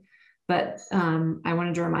destroyed. But I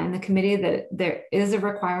wanted to remind the committee that there is a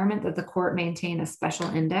requirement that the court maintain a special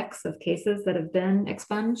index of cases that have been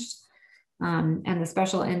expunged. And the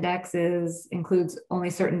special index includes only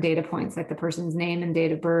certain data points, like the person's name and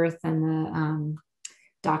date of birth and the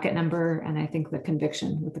docket number, and I think the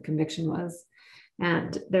conviction, what the conviction was.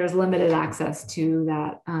 And there's limited access to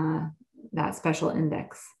that special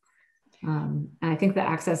index. And I think the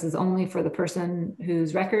access is only for the person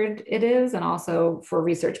whose record it is, and also for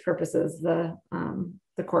research purposes, the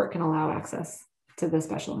court can allow access to the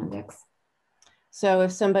special index. So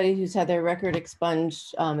if somebody who's had their record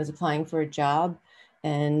expunged is applying for a job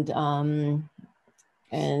and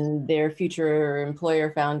and their future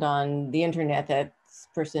employer found on the internet that this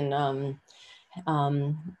person,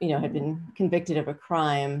 you know, had been convicted of a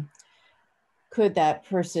crime, could that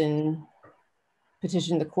person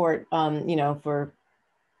petition the court, you know, for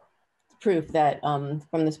proof that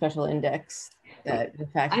from the special index that in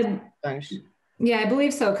fact it's expunged? Yeah, I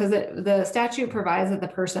believe so, because the statute provides that the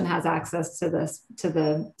person has access to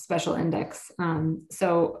the special index.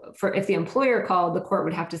 So if the employer called, the court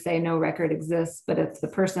would have to say no record exists, but if the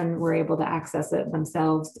person were able to access it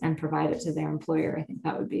themselves and provide it to their employer, I think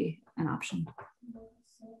that would be an option.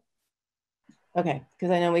 Okay, because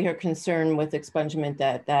I know we hear concern with expungement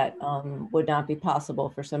that would not be possible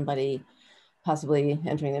for somebody possibly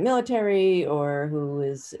entering the military or who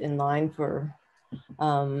is in line for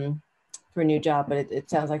a new job, but it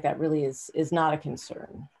sounds like that really is not a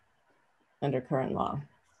concern under current law.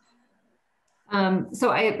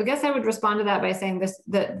 So I guess I would respond to that by saying this: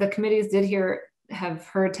 the committees have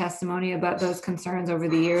heard testimony about those concerns over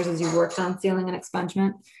the years as you've worked on sealing and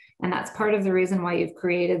expungement. And that's part of the reason why you've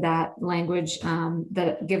created that language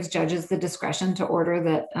that gives judges the discretion to order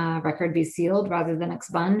that record be sealed rather than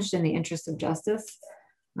expunged in the interest of justice.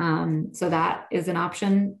 So that is an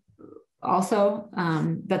option also,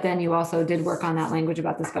 but then you also did work on that language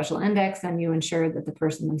about the special index, and you ensured that the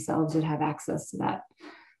person themselves would have access to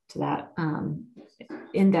that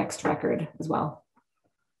indexed record as well.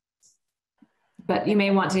 But you may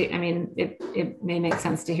want to, I mean, it may make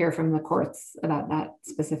sense to hear from the courts about that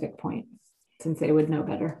specific point, since they would know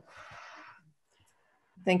better.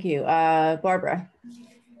 Thank you. Barbara.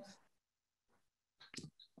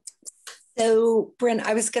 So, Bryn,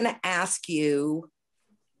 I was going to ask you,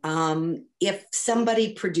 if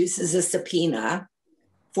somebody produces a subpoena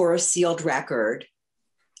for a sealed record,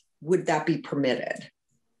 would that be permitted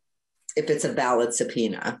if it's a valid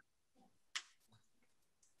subpoena?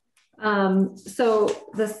 So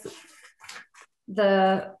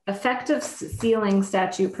the effective sealing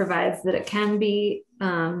statute provides that it can be,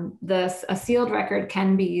 a sealed record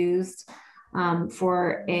can be used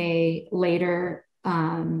for a later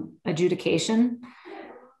adjudication.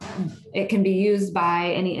 It can be used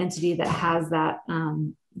by any entity that has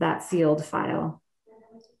that sealed file.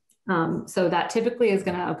 So that typically is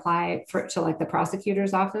going to apply to like the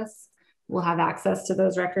prosecutor's office will have access to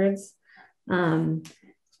those records.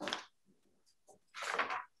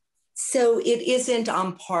 So it isn't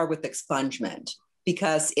on par with expungement,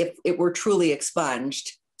 because if it were truly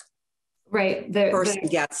expunged, right, the person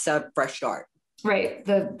gets a fresh start. Right,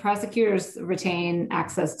 the prosecutors retain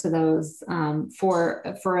access to those for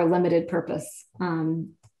a limited purpose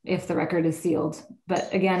if the record is sealed.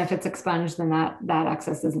 But again, if it's expunged, then that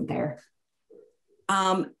access isn't there.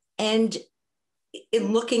 And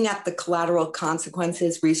in looking at the Collateral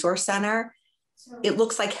Consequences Resource Center, it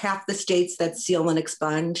looks like half the states that seal and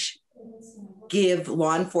expunge give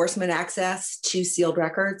law enforcement access to sealed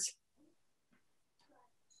records.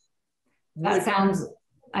 That sounds,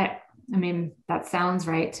 I mean, that sounds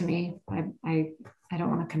right to me. I don't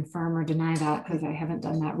want to confirm or deny that because I haven't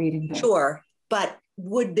done that reading. But. Sure, but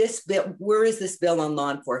would this bill, where is this bill on law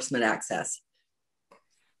enforcement access?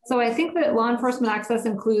 So I think that law enforcement access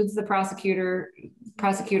includes the prosecutor.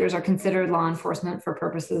 Prosecutors are considered law enforcement for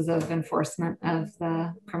purposes of enforcement of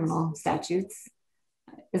the criminal statutes.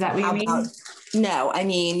 Is that what you mean? No, I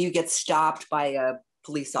mean, you get stopped by a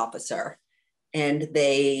police officer and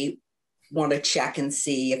they want to check and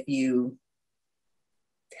see if you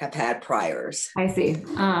have had priors. I see.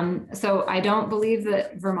 So I don't believe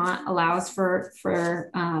that Vermont allows for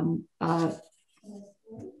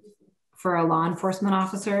a law enforcement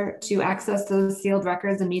officer to access those sealed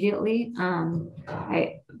records immediately.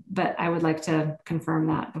 But I would like to confirm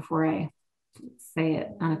that before I say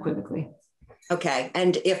it unequivocally. Okay,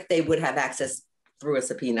 and if they would have access through a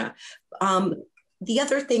subpoena. The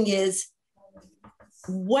other thing is,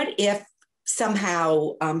 what if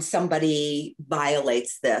somehow somebody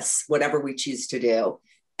violates this, whatever we choose to do,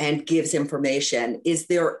 and gives information? Is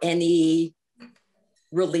there any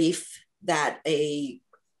relief that a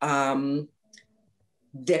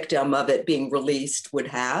victim of it being released would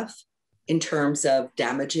have in terms of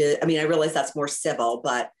damages? I mean, I realize that's more civil,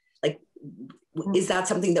 but like, is that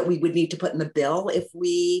something that we would need to put in the bill if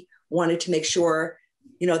we wanted to make sure,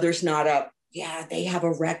 you know, there's not a, yeah, they have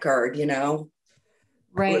a record, you know,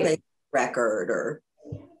 right? Or they record or.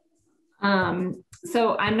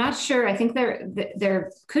 So I'm not sure. I think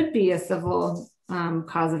there could be a civil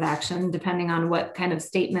cause of action depending on what kind of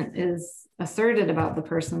statement is asserted about the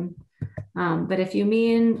person. But if you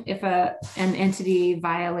mean if an entity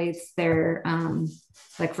violates their,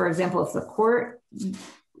 like for example, if the court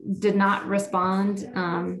did not respond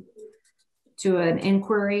to an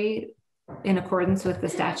inquiry in accordance with the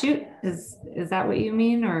statute. Is that what you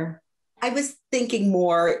mean, or? I was thinking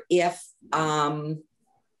more if, again,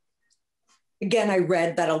 I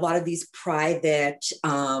read that a lot of these private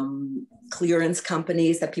clearance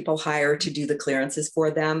companies that people hire to do the clearances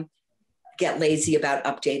for them get lazy about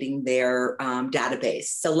updating their database.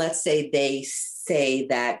 So let's say they say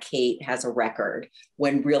that Kate has a record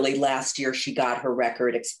when really last year she got her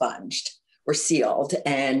record expunged or sealed,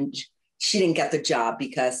 and she didn't get the job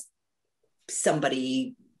because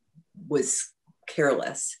somebody was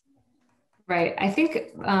careless. Right. I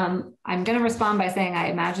think I'm going to respond by saying I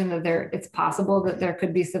imagine that it's possible that there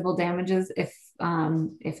could be civil damages if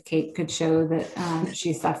Kate could show that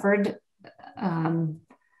she suffered some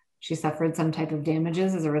type of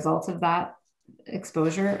damages as a result of that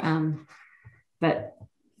exposure. But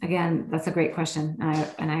again, that's a great question,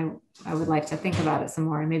 and I would like to think about it some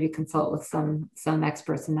more and maybe consult with some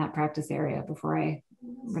experts in that practice area before I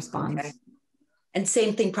respond. Okay. And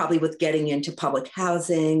same thing probably with getting into public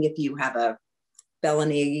housing, if you have a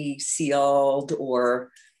felony sealed,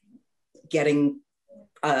 or getting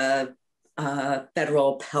a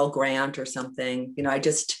federal Pell Grant or something. You know, it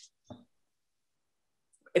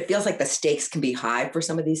feels like the stakes can be high for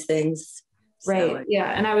some of these things. Right. So,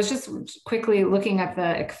 yeah. And I was just quickly looking at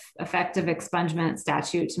the effective expungement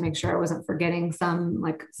statute to make sure I wasn't forgetting some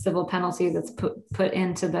like civil penalty that's put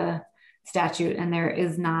into the statute, and there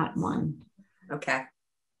is not one. Okay.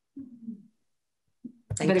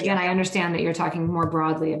 But again, I understand that you're talking more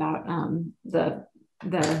broadly about the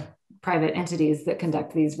private entities that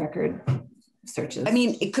conduct these record searches. I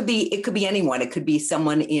mean, it could be anyone. It could be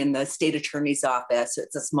someone in the state attorney's office.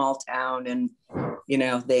 It's a small town, and you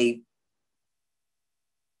know,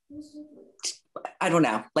 I don't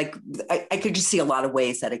know. Like I could just see a lot of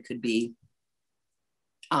ways that it could be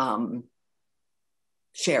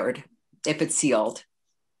shared if it's sealed.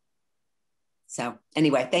 So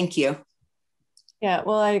anyway, thank you. Yeah,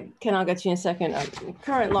 well, I'll get to you in a second.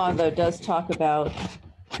 Current law, though, does talk about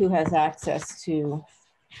who has access to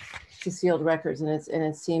sealed records, and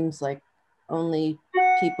it seems like only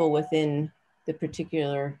people within the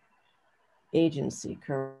particular agency.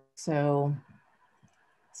 Correct? So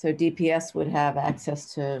DPS would have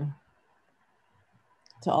access to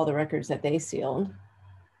all the records that they sealed.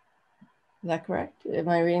 Is that correct? Am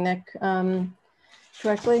I reading that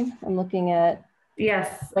correctly? I'm looking at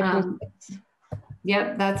yes.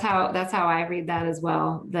 Yep, that's how I read that as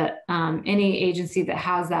well. That any agency that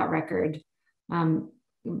has that record can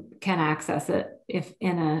access it if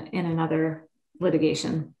in another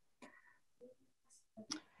litigation.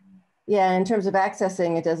 Yeah, in terms of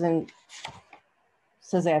accessing, it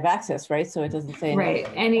says they have access, right? So it doesn't say right.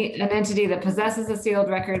 An entity that possesses a sealed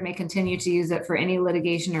record may continue to use it for any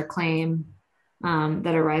litigation or claim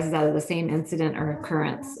that arises out of the same incident or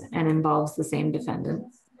occurrence and involves the same defendant.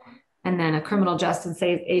 And then a criminal justice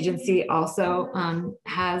agency also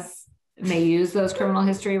may use those criminal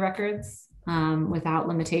history records without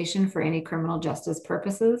limitation for any criminal justice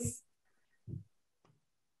purposes.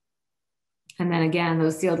 And then again,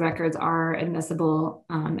 those sealed records are admissible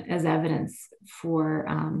as evidence for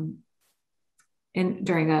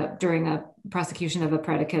during a prosecution of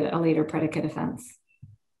a later predicate offense.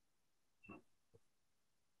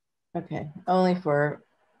 Okay, only for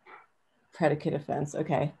predicate offense.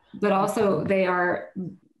 Okay. But also they are,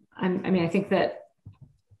 I mean, I think that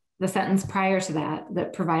the sentence prior to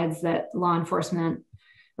that provides that law enforcement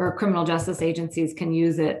or criminal justice agencies can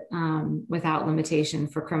use it without limitation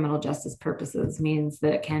for criminal justice purposes means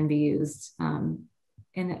that it can be used in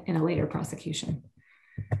a later prosecution,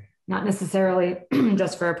 not necessarily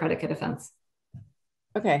just for a predicate offense.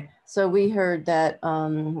 Okay. So we heard that,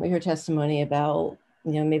 we heard testimony about,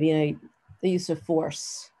 maybe the use of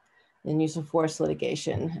force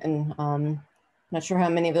litigation. And not sure how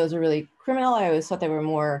many of those are really criminal. I always thought they were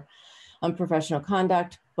more unprofessional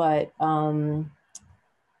conduct, but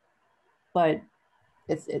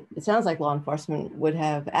it sounds like law enforcement would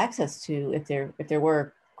have access to if there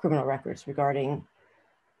were criminal records regarding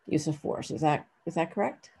use of force. Is that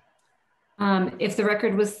correct? If the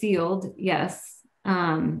record was sealed, yes.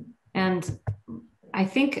 And I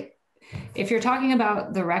think if you're talking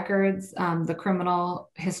about the records, the criminal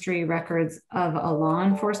history records of a law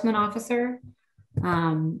enforcement officer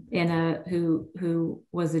who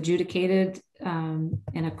was adjudicated in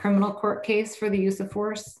a criminal court case for the use of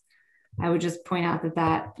force, I would just point out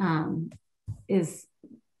that is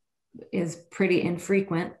pretty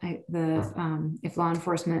infrequent. If law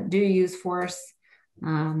enforcement do use force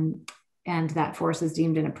and that force is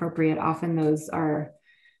deemed inappropriate, often those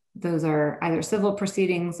are either civil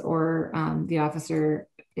proceedings or the officer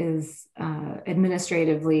is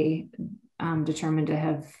administratively determined to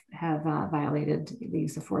have violated the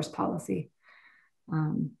use of force policy.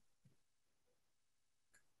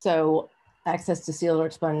 So access to sealed or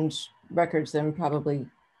expunged records then probably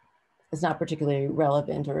is not particularly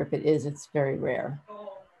relevant, or if it is, it's very rare.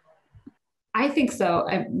 I think so.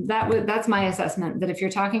 That's my assessment, that if you're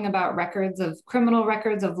talking about criminal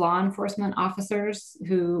records of law enforcement officers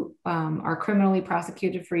who are criminally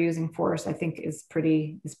prosecuted for using force, I think is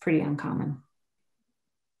pretty uncommon.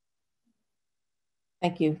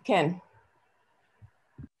 Thank you. Ken.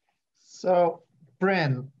 So,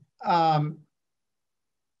 Bryn,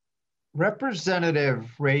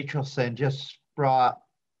 Representative Rachelson just brought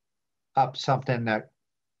up something that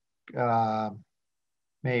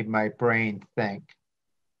made my brain think.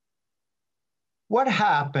 What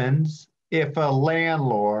happens if a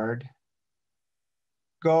landlord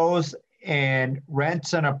goes and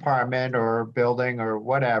rents an apartment or building or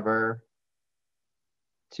whatever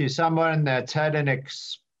to someone that's had an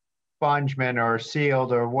expungement or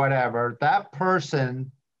sealed or whatever? That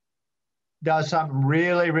person does something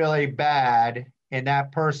really, really bad in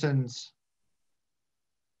that person's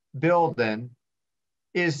building.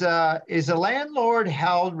 Is a landlord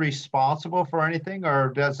held responsible for anything, or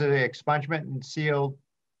does the expungement and seal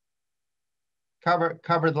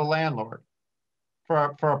cover the landlord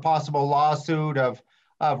for a possible lawsuit of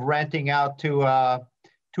renting out to a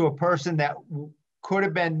person that could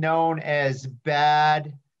have been known as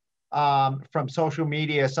bad from social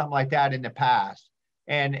media, something like that in the past,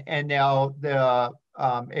 and now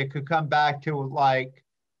it could come back to like.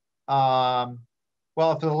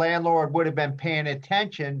 Well, if the landlord would have been paying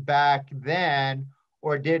attention back then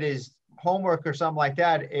or did his homework or something like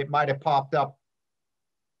that, it might have popped up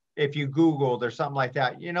if you Googled or something like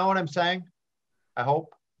that. You know what I'm saying? I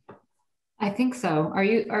hope. I think so. Are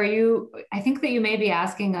you, I think that you may be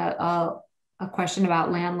asking a question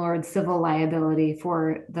about landlord civil liability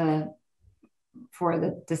for the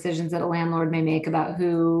decisions that a landlord may make about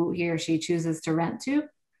who he or she chooses to rent to.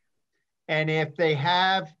 And if they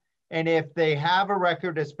have a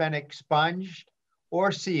record that's been expunged or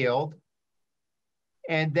sealed,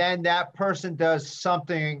 and then that person does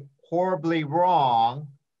something horribly wrong,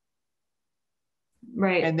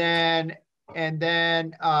 right? And then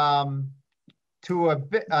to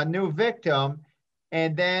a new victim,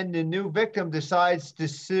 and then the new victim decides to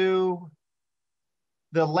sue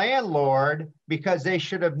the landlord because they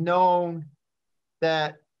should have known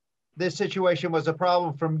that this situation was a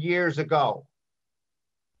problem from years ago.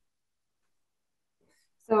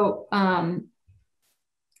 So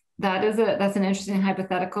that's an interesting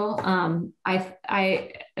hypothetical.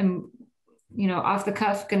 I am, off the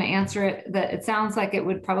cuff going to answer it that it sounds like it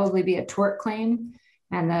would probably be a tort claim,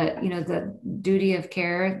 and the duty of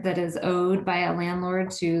care that is owed by a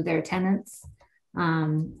landlord to their tenants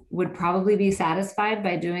would probably be satisfied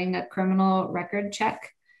by doing a criminal record check.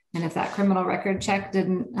 And if that criminal record check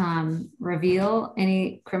didn't reveal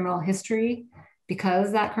any criminal history,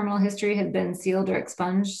 because that criminal history had been sealed or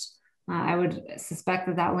expunged, I would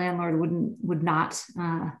suspect that landlord would not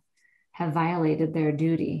have violated their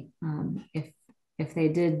duty if they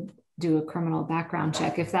did do a criminal background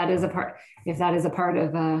check. If that is a part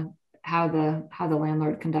of how the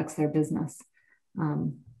landlord conducts their business.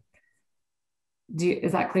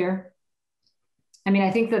 Is that clear? I mean,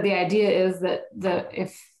 I think that the idea is that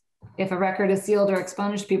if a record is sealed or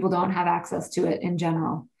expunged, people don't have access to it in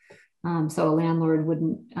general. So a landlord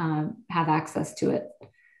wouldn't have access to it.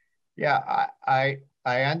 Yeah, I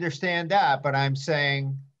understand that, but I'm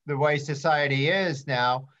saying the way society is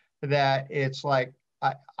now, that it's like,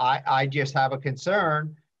 I just have a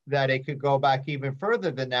concern that it could go back even further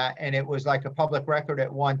than that. And it was like a public record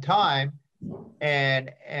at one time.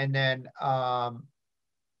 And then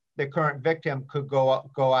the current victim could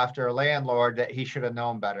go after a landlord that he should have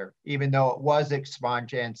known better, even though it was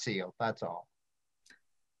expunged and sealed. That's all.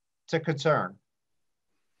 It's a concern.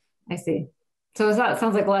 I see. So that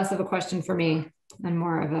sounds like less of a question for me and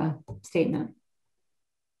more of a statement.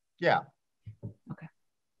 Yeah. Okay.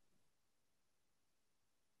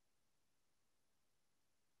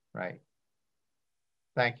 Right.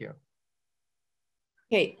 Thank you.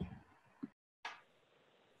 Kate.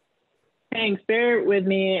 Thanks. Bear with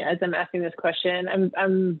me as I'm asking this question.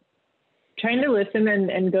 I'm trying to listen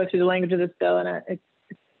and go through the language of this bill, and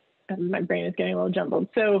my brain is getting a little jumbled.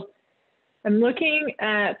 So I'm looking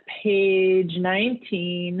at page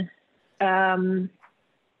 19,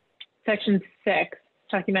 section 6,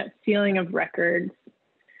 talking about sealing of records.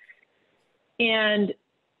 And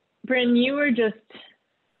Bryn, you were just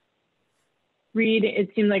it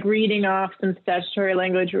seemed like reading off some statutory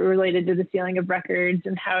language related to the sealing of records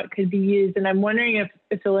and how it could be used. And I'm wondering if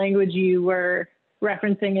the language you were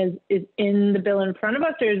referencing is in the bill in front of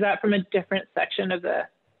us, or is that from a different section of the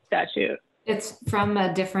statute? It's from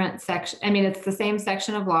a different section. I mean, it's the same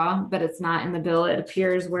section of law, but it's not in the bill. It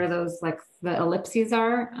appears where those, like the ellipses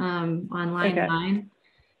are on line 9.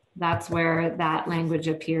 That's where that language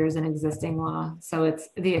appears in existing law. So it's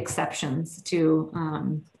the exceptions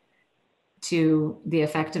to the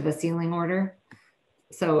effect of a sealing order.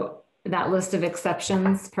 So that list of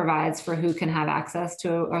exceptions provides for who can have access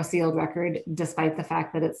to a sealed record despite the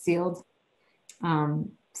fact that it's sealed.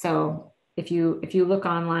 So if you look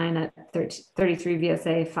online at 33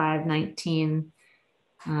 VSA 519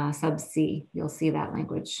 sub C, you'll see that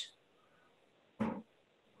language.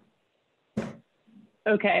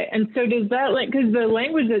 Okay, and so does that, like, because the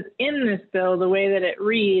language that's in this bill, the way that it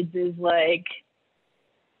reads is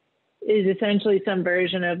essentially some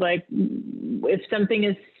version of like, if something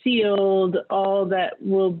is sealed, all that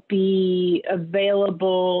will be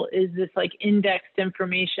available is this like indexed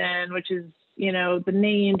information, which is, you know, the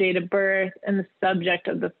name, date of birth, and the subject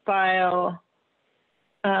of the file,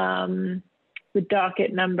 the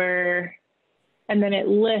docket number, and then it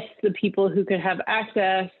lists the people who could have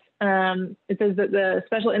access. It says that the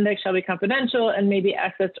special index shall be confidential and may be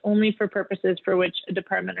accessed only for purposes for which a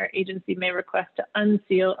department or agency may request to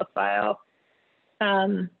unseal a file.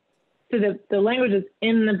 So the language that's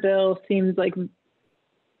in the bill seems like,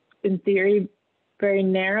 in theory, very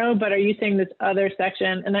narrow, but are you saying this other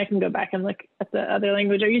section, and I can go back and look at the other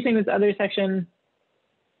language, are you saying this other section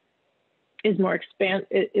is more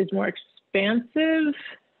expansive?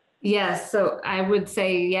 Yes, so I would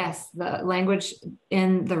say yes, the language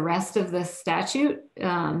in the rest of this statute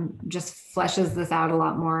just fleshes this out a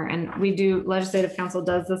lot more. And legislative council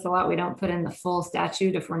does this a lot. We don't put in the full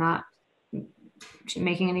statute if we're not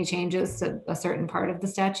making any changes to a certain part of the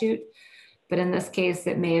statute. But in this case,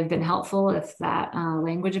 it may have been helpful if that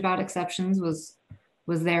language about exceptions was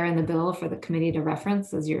there in the bill for the committee to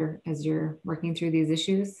reference as you're working through these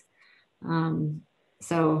issues.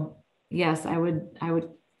 So yes, I would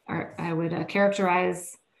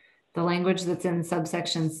characterize the language that's in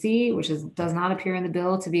subsection C, which does not appear in the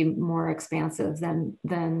bill, to be more expansive than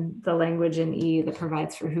the language in E that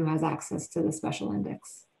provides for who has access to the special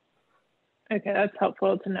index. Okay, that's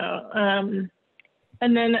helpful to know.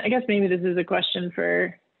 And then I guess maybe this is a question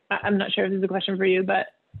for, I'm not sure if this is a question for you, but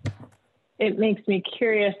it makes me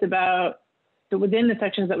curious about, so within the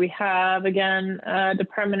sections that we have, again,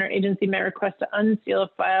 department or agency may request to unseal a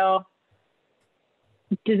file.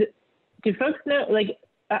 Do folks know, like,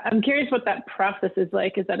 I'm curious what that process is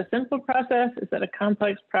like. Is that a simple process? Is that a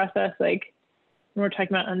complex process? Like, when we're talking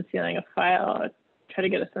about unsealing a file, I'll try to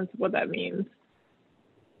get a sense of what that means.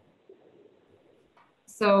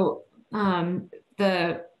 So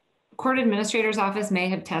the court administrator's office may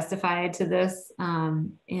have testified to this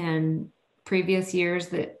in previous years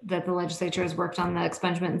that the legislature has worked on the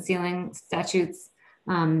expungement and sealing statutes.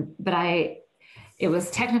 But it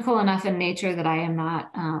was technical enough in nature that I am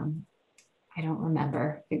not, I don't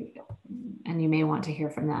remember. And you may want to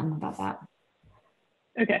hear from them about that.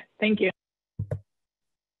 Okay, thank you.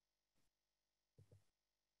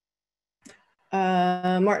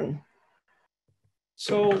 Martin.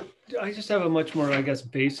 So I just have a much more, I guess,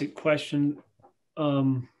 basic question.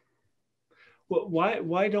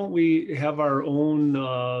 Why don't we have our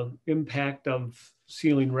own impact of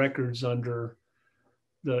sealing records under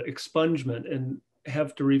the expungement and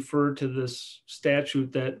have to refer to this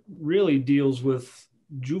statute that really deals with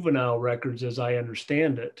juvenile records as I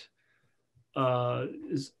understand it?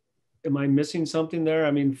 Am I missing something there?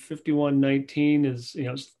 I mean, 5119 is,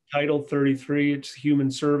 it's Title 33, it's human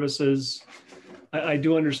services. I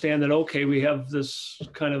do understand that, okay, we have this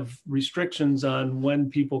kind of restrictions on when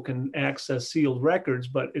people can access sealed records,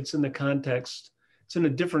 but it's in the context, it's in a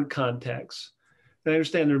different context. And I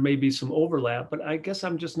understand there may be some overlap, but I guess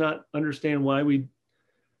I'm just not understanding why we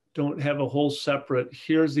don't have a whole separate,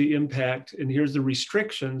 here's the impact and here's the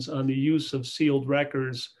restrictions on the use of sealed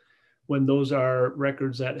records when those are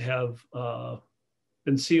records that have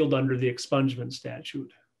been sealed under the expungement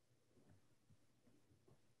statute.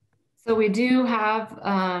 So we do have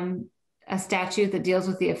a statute that deals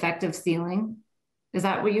with the effect of sealing. Is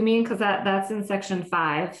that what you mean? Because that's in section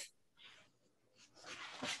 5.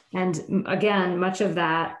 And again, much of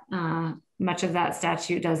that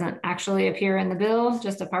statute doesn't actually appear in the bill,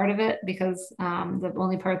 just a part of it, because the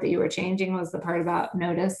only part that you were changing was the part about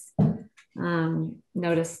notice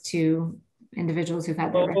to individuals who've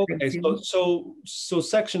had their records sealed. So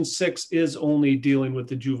section 6 is only dealing with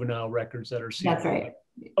the juvenile records that are sealed. That's right.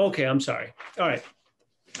 Okay, I'm sorry. All right.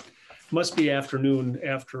 Must be afternoon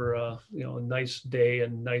after you know, a nice day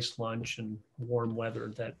and nice lunch and warm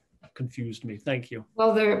weather. That confused me. Thank you.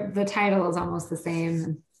 Well, the title is almost the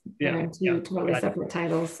same. They're in two totally separate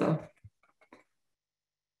titles. So.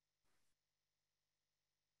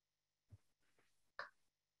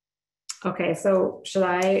 Okay, so should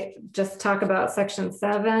I just talk about section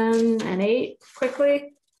 7 and 8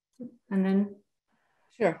 quickly, and then?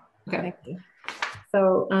 Sure. Okay. Thank you.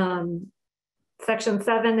 So section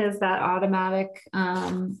 7 is that automatic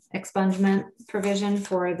expungement provision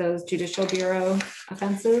for those Judicial Bureau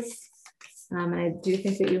offenses. And I do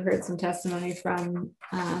think that you heard some testimony from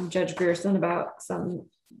Judge Grierson about some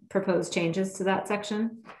proposed changes to that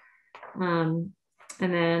section. And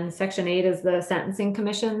then section 8 is the Sentencing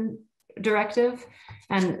Commission directive.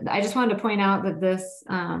 And I just wanted to point out that this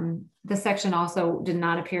section also did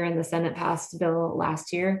not appear in the Senate passed bill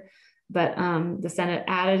last year, but the Senate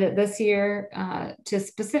added it this year to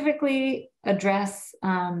specifically address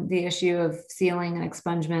the issue of sealing and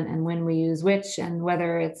expungement and when we use which and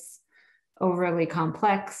whether it's overly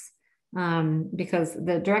complex, because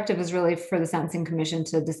the directive is really for the Sentencing Commission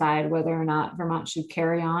to decide whether or not Vermont should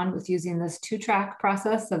carry on with using this 2-track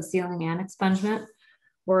process of sealing and expungement,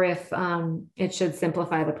 or if it should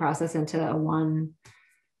simplify the process into a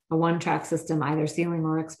one-track system, either sealing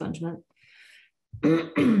or expungement.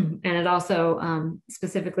 And it also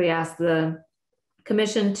specifically asked the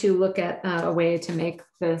Commission to look at a way to make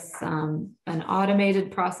this an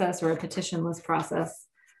automated process or a petitionless process,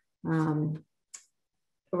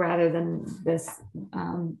 rather than this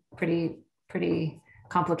pretty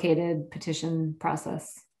complicated petition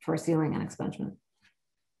process for sealing and expungement.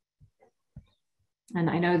 And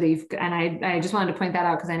I know that I just wanted to point that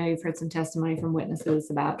out because I know you've heard some testimony from witnesses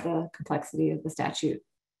about the complexity of the statute.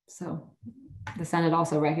 So the Senate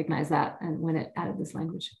also recognized that and when it added this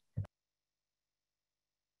language.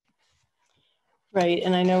 Right,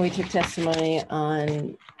 and I know we took testimony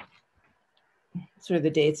on sort of the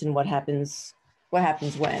dates and what happens when.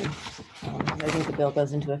 I think the bill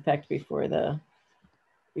goes into effect before the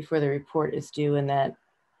report is due, and that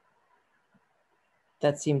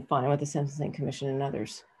seemed fine with the Sentencing Commission and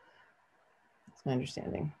others. That's my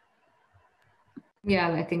understanding. Yeah,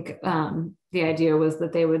 I think the idea was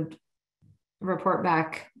that they would report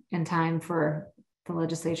back in time for the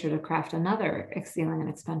legislature to craft another sealing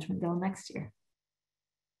and expungement bill next year.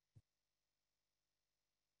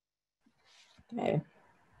 Okay,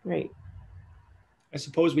 great. I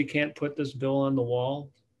suppose we can't put this bill on the wall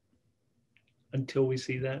until we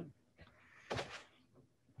see that.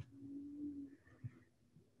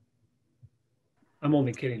 I'm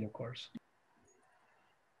only kidding, of course.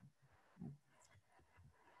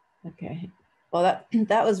 Okay, well,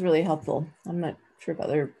 that was really helpful. I'm not sure if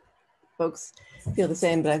other folks feel the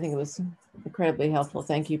same, but I think it was incredibly helpful.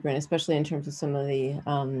 Thank you, Bryn, especially in terms of some of the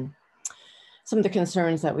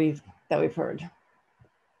concerns that we've heard.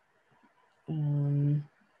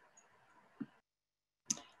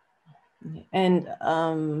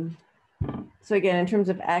 So again, in terms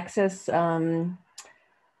of access,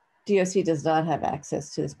 DOC does not have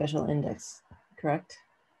access to the special index, correct?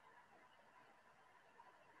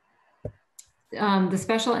 The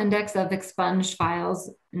special index of expunged files,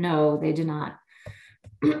 no, they do not.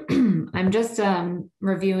 I'm just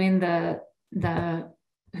reviewing the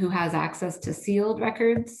who has access to sealed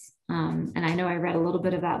records. And I know I read a little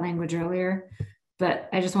bit of that language earlier, but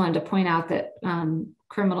I just wanted to point out that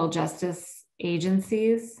criminal justice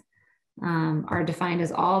agencies are defined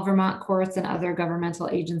as all Vermont courts and other governmental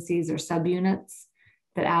agencies or subunits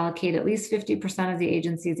that allocate at least 50% of the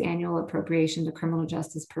agency's annual appropriation to criminal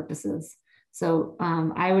justice purposes. So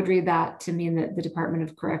I would read that to mean that the Department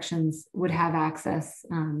of Corrections would have access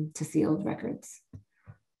to sealed records.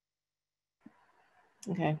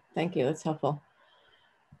 Okay, thank you, that's helpful.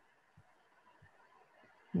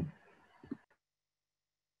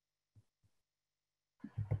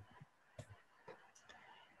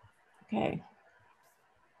 Okay.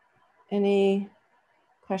 Any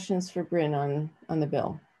questions for Bryn on the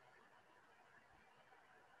bill?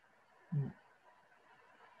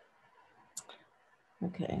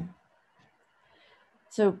 Okay.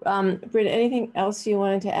 So, Bryn, anything else you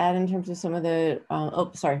wanted to add in terms of some of the,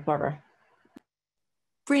 oh, sorry, Barbara.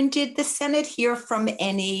 Bryn, did the Senate hear from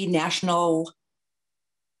any national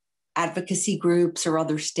advocacy groups or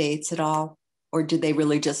other states at all? Or did they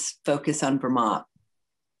really just focus on Vermont?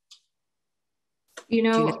 You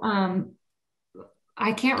know,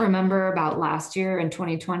 I can't remember about last year in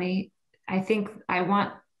 2020. I think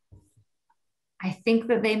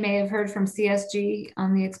that they may have heard from CSG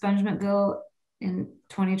on the expungement bill. in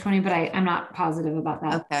 2020, but I'm not positive about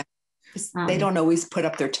that. Okay. They don't always put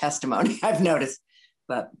up their testimony, I've noticed,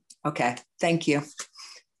 but okay, thank you.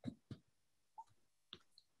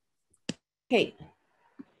 Kate.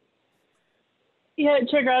 Yeah,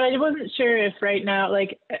 Chair Grott, I wasn't sure if right now,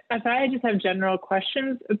 like, if I just have general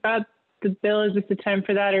questions about the bill, is this the time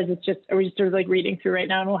for that, or is it just, are we just sort of like reading through right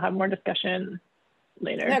now and we'll have more discussion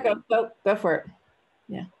later? No, go for it.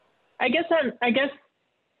 Yeah. I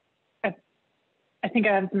think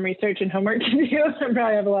I have some research and homework to do. I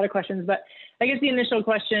probably have a lot of questions, but I guess the initial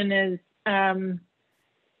question is, my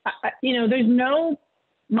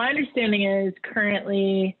understanding is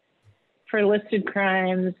currently for listed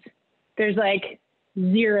crimes, there's like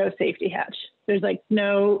zero safety hatch. There's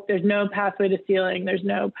no pathway to sealing. There's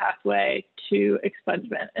no pathway to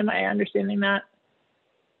expungement. Am I understanding that?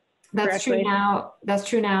 That's correctly? True now. That's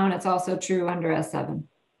true now. And it's also true under S7.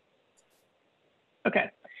 Okay.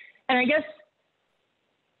 And I guess,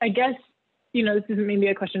 this isn't maybe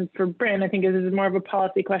a question for Bryn. I think this is more of a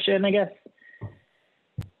policy question. I guess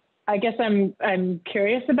I'm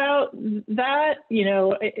curious about that,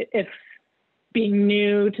 if being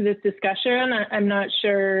new to this discussion, I'm not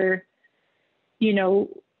sure,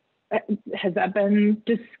 has that been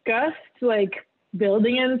discussed, like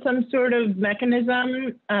building in some sort of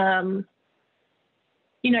mechanism? I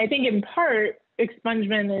think in part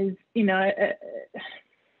expungement is,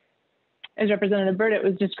 as Representative Burdett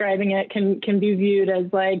was describing it, can be viewed as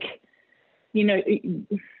like, you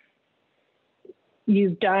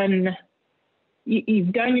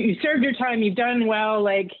served your time, you've done well,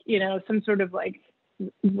 like, some sort of like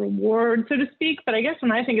reward, so to speak. But I guess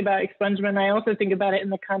when I think about expungement, I also think about it in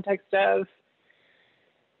the context of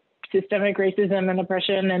systemic racism and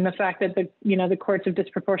oppression, and the fact that the courts have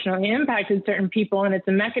disproportionately impacted certain people, and it's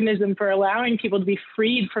a mechanism for allowing people to be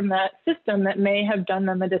freed from that system that may have done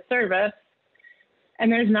them a disservice. And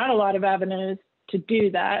there's not a lot of avenues to do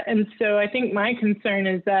that. And so I think my concern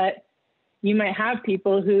is that you might have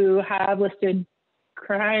people who have listed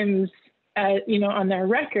crimes, on their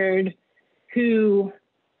record, who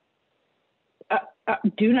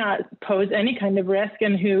do not pose any kind of risk,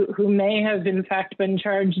 and who may have in fact been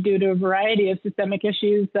charged due to a variety of systemic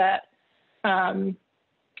issues that are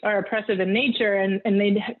oppressive in nature, and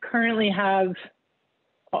they currently have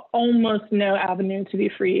almost no avenue to be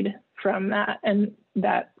freed from that, and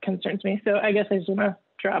that concerns me. So I guess I just want to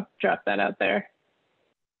drop that out there.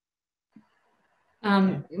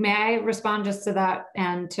 May I respond just to that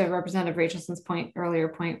and to Representative Rachelson's earlier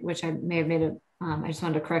point, which I may have made I just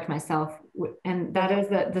wanted to correct myself. And that is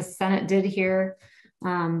that the Senate did hear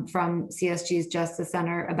from CSG's Justice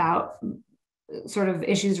Center about sort of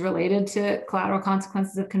issues related to collateral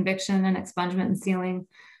consequences of conviction and expungement and sealing.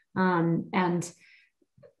 And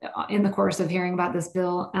in the course of hearing about this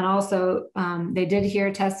bill, and also they did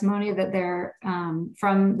hear testimony that they're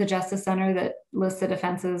from the Justice Center that listed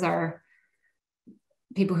offenses are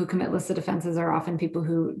people who commit listed offenses are often people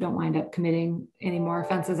who don't wind up committing any more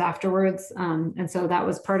offenses afterwards. And so that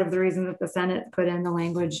was part of the reason that the Senate put in the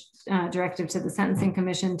language directive to the Sentencing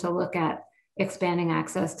Commission to look at expanding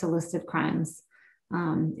access to listed crimes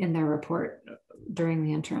in their report during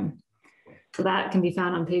the interim. So that can be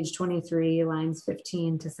found on page 23, lines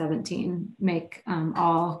 15 to 17, make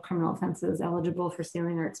all criminal offenses eligible for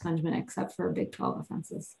sealing or expungement except for Big 12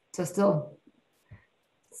 offenses. So still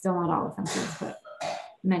not all offenses, but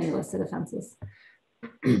many listed offenses.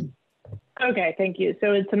 Okay, thank you.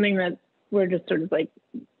 So it's something that we're just sort of like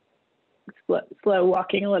slow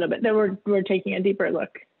walking a little bit, that we're taking a deeper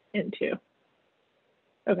look into.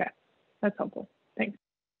 Okay, that's helpful. Thanks.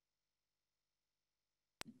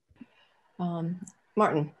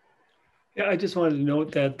 Martin. Yeah, I just wanted to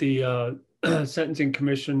note that the Sentencing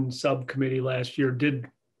Commission subcommittee last year did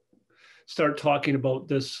start talking about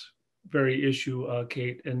this very issue,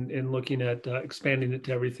 Kate, and looking at expanding it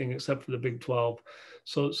to everything except for the Big 12.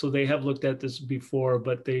 So they have looked at this before,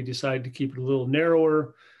 but they decided to keep it a little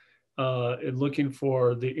narrower and looking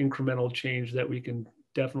for the incremental change that we can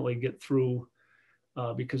definitely get through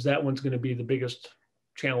because that one's going to be the biggest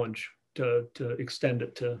challenge to extend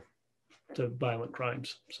it to violent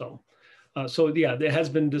crimes. So yeah, it has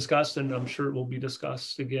been discussed, and I'm sure it will be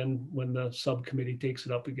discussed again when the subcommittee takes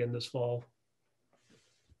it up again this fall.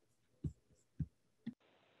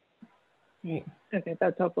 Great. Okay,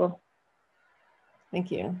 that's helpful. Thank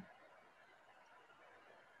you.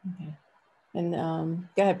 Okay. And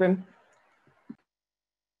go ahead, Brim.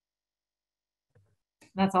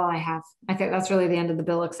 That's all I have. I think that's really the end of the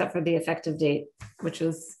bill, except for the effective date, which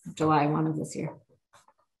was July 1 of this year.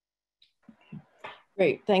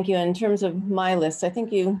 Great, thank you. In terms of my list, I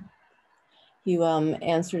think you you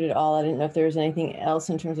answered it all. I didn't know if there was anything else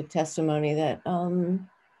in terms of testimony that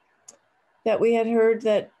that we had heard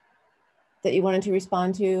that you wanted to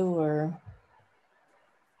respond to, or.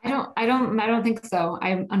 I don't think so.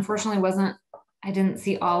 I unfortunately I didn't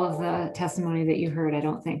see all of the testimony that you heard. I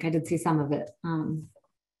don't think I did see some of it.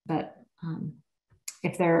 But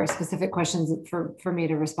if there are specific questions for me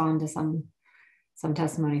to respond to some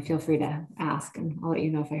testimony, feel free to ask and I'll let you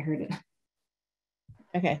know if I heard it.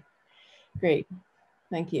 Okay, great.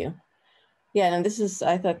 Thank you. Yeah, and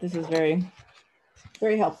I thought this is very,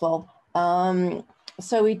 very helpful.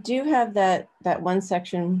 So we do have that one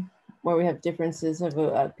section where we have differences of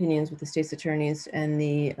opinions with the state's attorneys and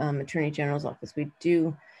the Attorney General's office. We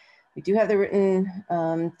do have the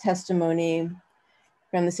written testimony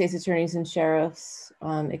from the state's attorneys and sheriffs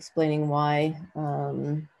explaining why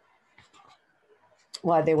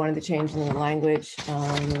they wanted to change in the language,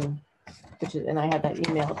 and I had that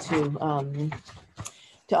email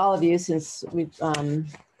to all of you, since we've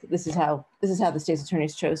this is how the state's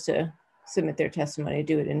attorneys chose to submit their testimony,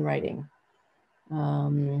 do it in writing.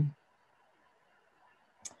 But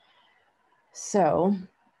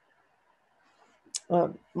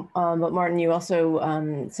Martin, you also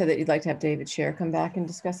said that you'd like to have David Scher come back and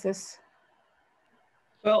discuss this.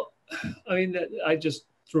 Well, I mean, I just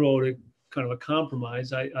threw out a kind of a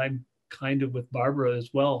compromise. I'm kind of with Barbara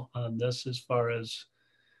as well on this, as far as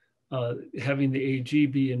having the AG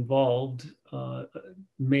be involved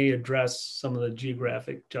may address some of the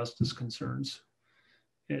geographic justice concerns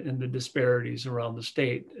and the disparities around the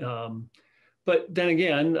state. But then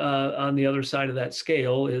again, on the other side of that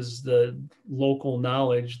scale is the local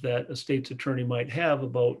knowledge that a state's attorney might have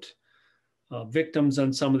about victims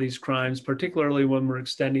on some of these crimes, particularly when we're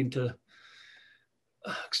extending to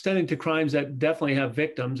crimes that definitely have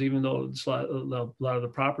victims, even though it's a lot of the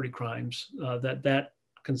property crimes, that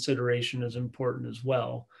consideration is important as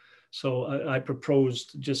well. So I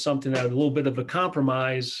proposed just something that a little bit of a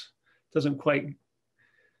compromise, doesn't quite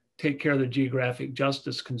take care of the geographic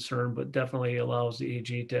justice concern, but definitely allows the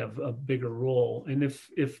AG to have a bigger role. And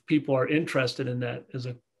if people are interested in that as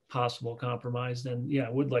a possible compromise, then yeah,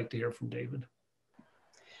 I would like to hear from David.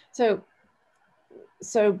 So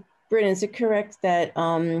Brynn, is it correct that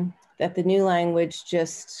that the new language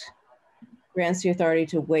just grants the authority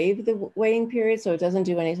to waive the waiting period, so it doesn't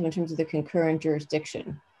do anything in terms of the concurrent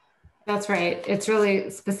jurisdiction? That's right. It's really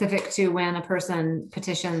specific to when a person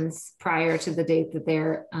petitions prior to the date that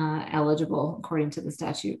they're eligible according to the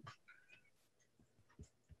statute.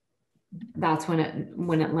 That's when it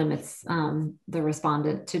limits the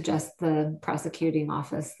respondent to just the prosecuting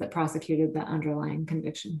office that prosecuted the underlying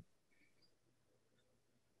conviction.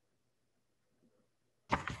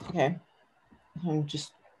 Okay, I'm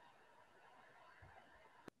just.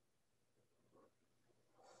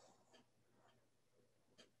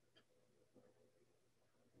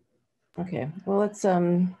 Okay, well, let's,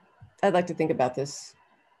 I'd like to think about this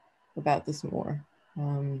more,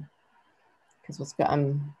 because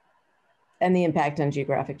and the impact on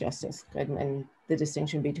geographic justice and the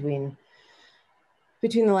distinction between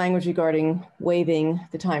the language regarding waiving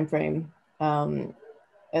the time frame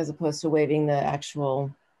as opposed to waiving the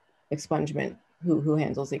actual expungement, who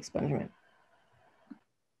handles the expungement.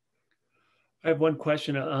 I have one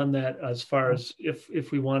question on that, as far as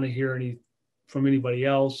if we want to hear from anybody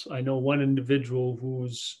else. I know one individual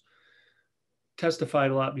who's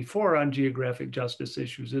testified a lot before on geographic justice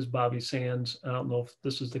issues is Bobby Sands. I don't know if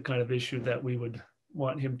this is the kind of issue that we would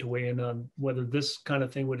want him to weigh in on, whether this kind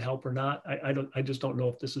of thing would help or not. I just don't know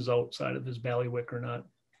if this is outside of his bailiwick or not.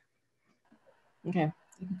 Okay,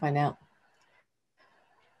 you can find out.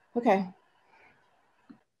 Okay.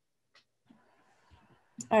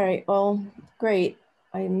 All right, well, great.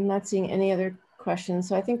 I'm not seeing any other questions,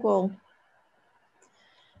 so I think we'll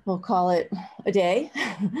call it a day.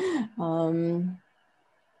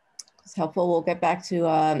 It's helpful. We'll get back to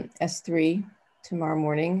S3 tomorrow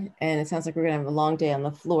morning, and it sounds like we're gonna have a long day on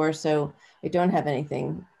the floor, so I don't have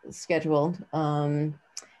anything scheduled in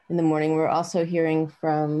the morning. We're also hearing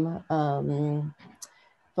from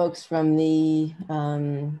folks from the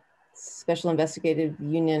Special Investigative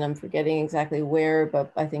Union. I'm forgetting exactly where,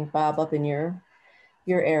 but I think Bob up in your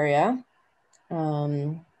area.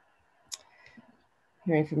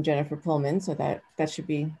 Hearing from Jennifer Pullman, so that should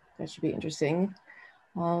be interesting.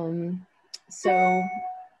 So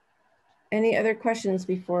any other questions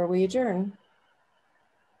before we adjourn?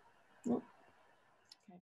 Nope.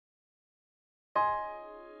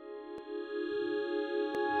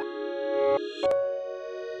 Okay.